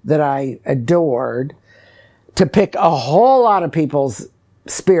city that I adored, to pick a whole lot of people's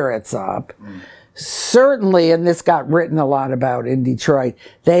spirits up. Certainly, and this got written a lot about in Detroit,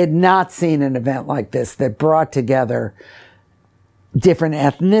 they had not seen an event like this that brought together different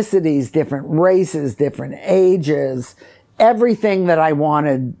ethnicities, different races, different ages, everything that I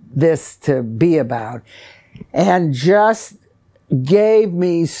wanted this to be about. And just gave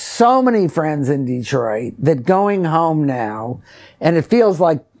me so many friends in Detroit that going home now, and it feels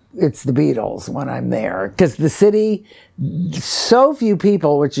like it's the Beatles when I'm there, because the city, so few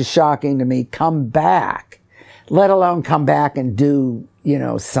people, which is shocking to me, come back, let alone come back and do,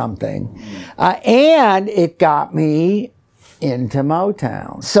 something. And it got me into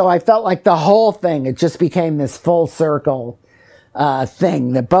Motown. So I felt like the whole thing, it just became this full circle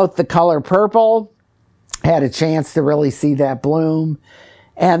thing, that both the color purple had a chance to really see that bloom,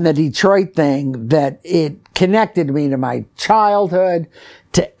 and the Detroit thing, that it connected me to my childhood,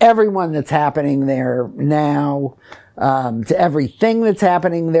 to everyone that's happening there now, to everything that's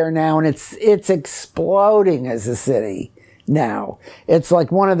happening there now. And it's exploding as a city now. It's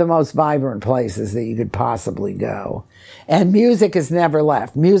like one of the most vibrant places that you could possibly go. And music has never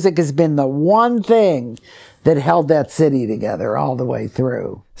left. Music has been the one thing that held that city together all the way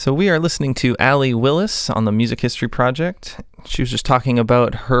through. So we are listening to Allee Willis on the Music History Project. She was just talking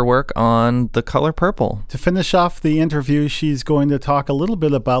about her work on The Color Purple. To finish off the interview, she's going to talk a little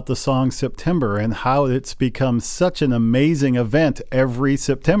bit about the song September and how it's become such an amazing event every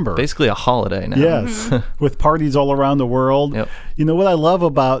September. Basically a holiday now. Yes, with parties all around the world. Yep. You know what I love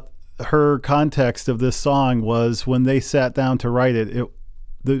about her context of this song was when they sat down to write it,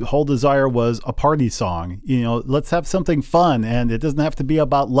 the whole desire was a party song. Let's have something fun, and it doesn't have to be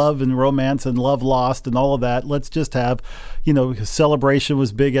about love and romance and love lost and all of that. Let's just have, celebration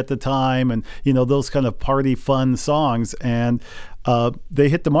was big at the time, and those kind of party fun songs. And they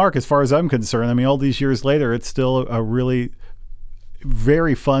hit the mark as far as I'm concerned. I mean, all these years later, it's still a really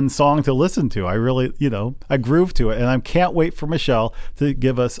very fun song to listen to. I really, I groove to it, and I can't wait for Michelle to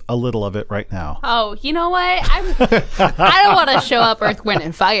give us a little of it right now. Oh, you know what? I don't want to show up Earth, Wind,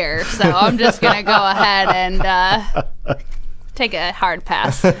 and Fire, so I'm just going to go ahead and take a hard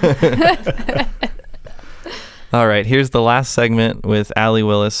pass. All right, here's the last segment with Allee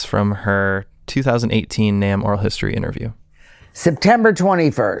Willis from her 2018 NAMM Oral History interview. September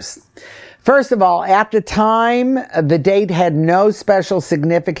 21st. First of all, at the time, the date had no special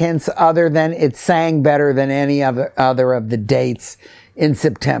significance other than it sang better than any other of the dates in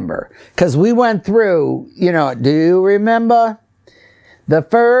September. Because we went through, do you remember the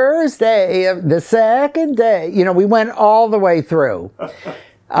first day of the second day? We went all the way through.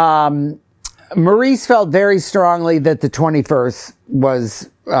 Maurice felt very strongly that the 21st was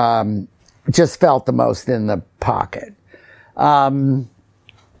just felt the most in the pocket.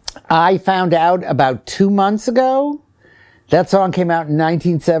 I found out about 2 months ago. That song came out in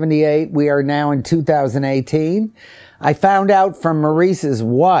 1978. We are now in 2018. I found out from Maurice's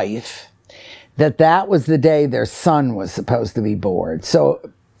wife that was the day their son was supposed to be born. So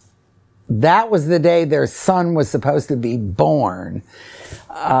that was the day their son was supposed to be born.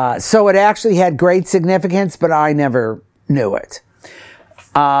 So it actually had great significance, but I never knew it.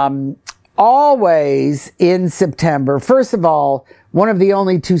 always in September. First of all, one of the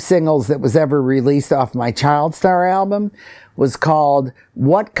only 2 singles that was ever released off my Child Star album was called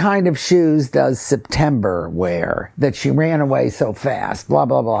What Kind of Shoes Does September Wear? That she ran away so fast, blah,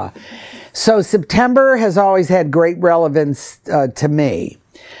 blah, blah. So September has always had great relevance to me.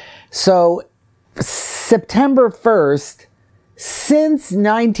 So September 1st, since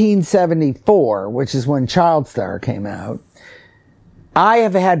 1974, which is when Child Star came out, I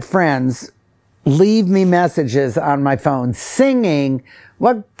have had friends leave me messages on my phone singing,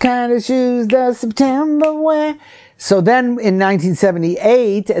 what kind of shoes does September wear? So then in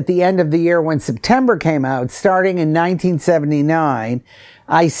 1978, at the end of the year when September came out, starting in 1979,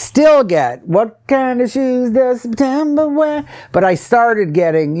 I still get, what kind of shoes does September wear? But I started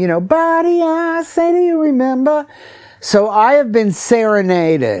getting, body, I say, do you remember? So I have been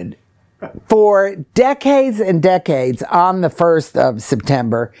serenaded for decades and decades on the 1st of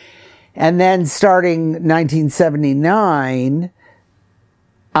September. And then starting 1979,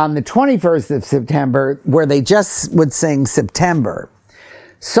 on the 21st of September, where they just would sing September.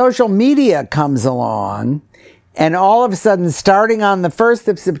 Social media comes along, and all of a sudden, starting on the 1st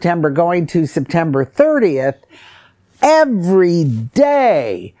of September, going to September 30th, every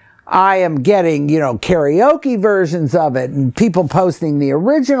day, I am getting, karaoke versions of it and people posting the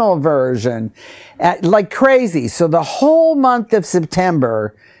original version like crazy. So the whole month of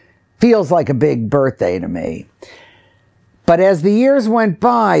September feels like a big birthday to me. But as the years went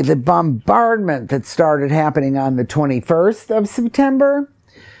by, the bombardment that started happening on the 21st of September,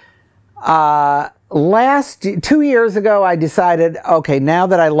 2 years ago, I decided, okay, now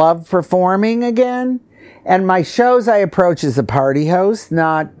that I love performing again, and my shows I approach as a party host,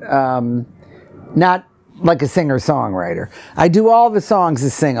 not like a singer-songwriter. I do all the songs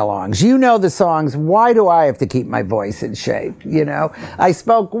as sing-alongs. You know the songs. Why do I have to keep my voice in shape? I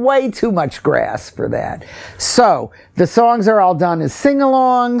spoke way too much grass for that. So the songs are all done as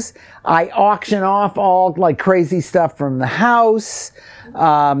sing-alongs. I auction off all like crazy stuff from the house.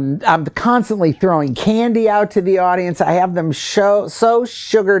 I'm constantly throwing candy out to the audience. I have them so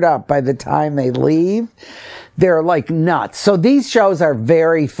sugared up by the time they leave. They're like nuts. So these shows are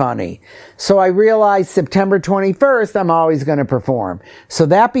very funny. So I realized September 21st, I'm always going to perform. So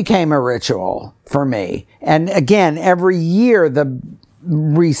that became a ritual for me. And again, every year, the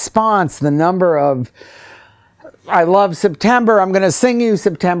response, the number of, I love September, I'm going to sing you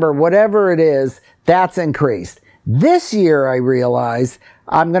September, whatever it is, that's increased. This year, I realized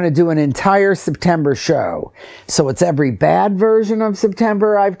I'm going to do an entire September show. So it's every bad version of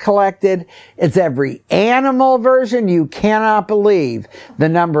September I've collected. It's every animal version. You cannot believe the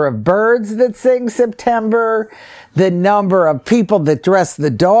number of birds that sing September, the number of people that dress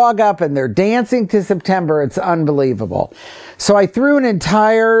the dog up and they're dancing to September. It's unbelievable. So I threw an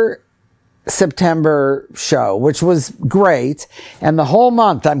entire September show, which was great. And the whole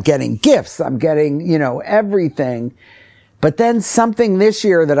month I'm getting gifts. I'm getting, everything. But then something this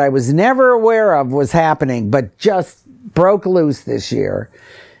year that I was never aware of was happening, but just broke loose this year.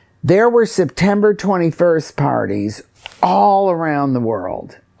 There were September 21st parties all around the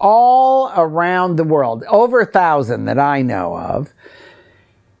world. All around the world. Over 1,000 that I know of.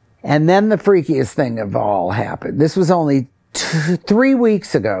 And then the freakiest thing of all happened. This was only 3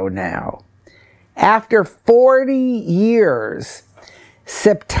 weeks ago now. After 40 years,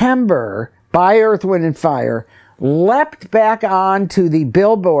 September by Earth, Wind & Fire leapt back onto the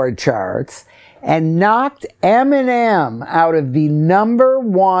Billboard charts and knocked Eminem out of the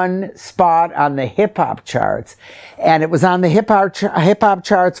 #1 spot on the hip-hop charts. And it was on the hip-hop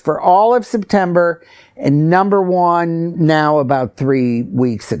charts for all of September and #1 now about 3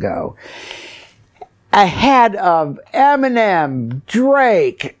 weeks ago. Ahead of Eminem,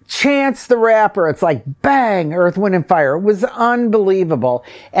 Drake, Chance the Rapper. It's like bang, Earth, Wind & Fire. It was unbelievable.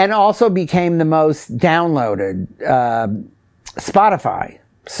 And also became the most downloaded Spotify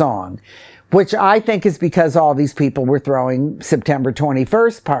song, which I think is because all these people were throwing September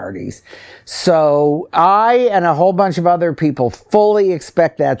 21st parties. So I and a whole bunch of other people fully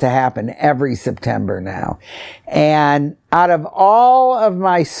expect that to happen every September now. And out of all of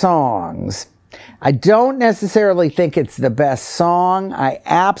my songs, I don't necessarily think it's the best song. I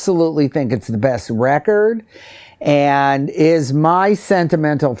absolutely think it's the best record and is my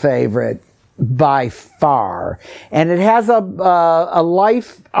sentimental favorite by far. And it has a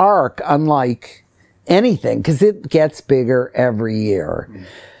life arc unlike anything because it gets bigger every year.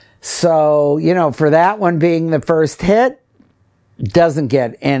 So, for that one being the first hit, doesn't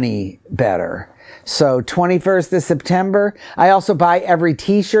get any better. So 21st of September. I also buy every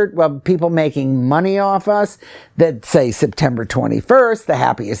t-shirt of people making money off us that say September 21st. The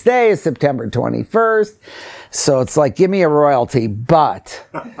happiest day is September 21st. So it's like, give me a royalty, but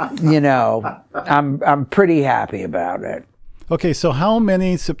I'm pretty happy about it. Okay, so how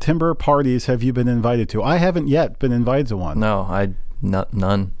many September parties have you been invited to? I haven't yet been invited to one. No,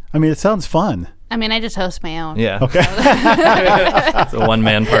 none. I mean, it sounds fun. I mean, I just host my own. Yeah. Okay. It's a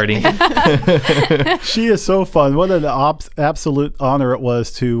one-man party. She is so fun. What an absolute honor it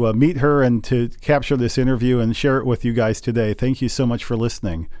was to meet her and to capture this interview and share it with you guys today. Thank you so much for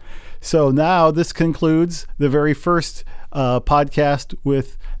listening. So now this concludes the very first podcast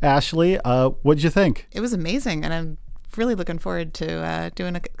with Ashley. What did you think? It was amazing, and I'm really looking forward to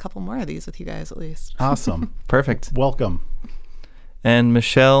doing a couple more of these with you guys at least. Awesome. Perfect. Welcome. And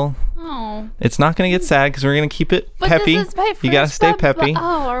Michelle, Oh. it's not going to get sad because we're going to keep it But peppy. this is my You got to first stay peppy.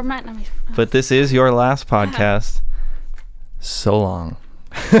 or not my But this is your last podcast. So long.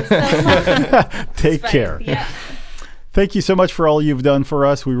 Take care. Yeah. Thank you so much for all you've done for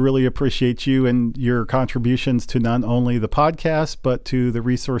us. We really appreciate you and your contributions to not only the podcast, but to the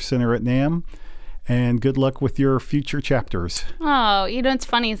Resource Center at NAMM. And good luck with your future chapters. Oh, it's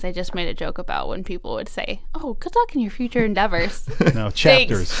funny is I just made a joke about when people would say, "Oh, good luck in your future endeavors." No,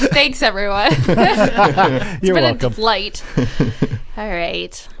 chapters. Thanks, everyone. You're been welcome. a delight. All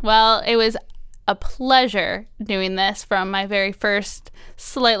right. Well, it was a pleasure doing this from my very first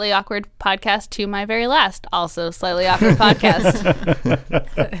slightly awkward podcast to my very last also slightly awkward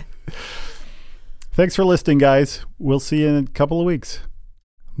podcast. Thanks for listening, guys. We'll see you in a couple of weeks.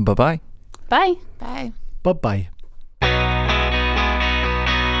 Bye-bye. Bye. Bye. Bye-bye.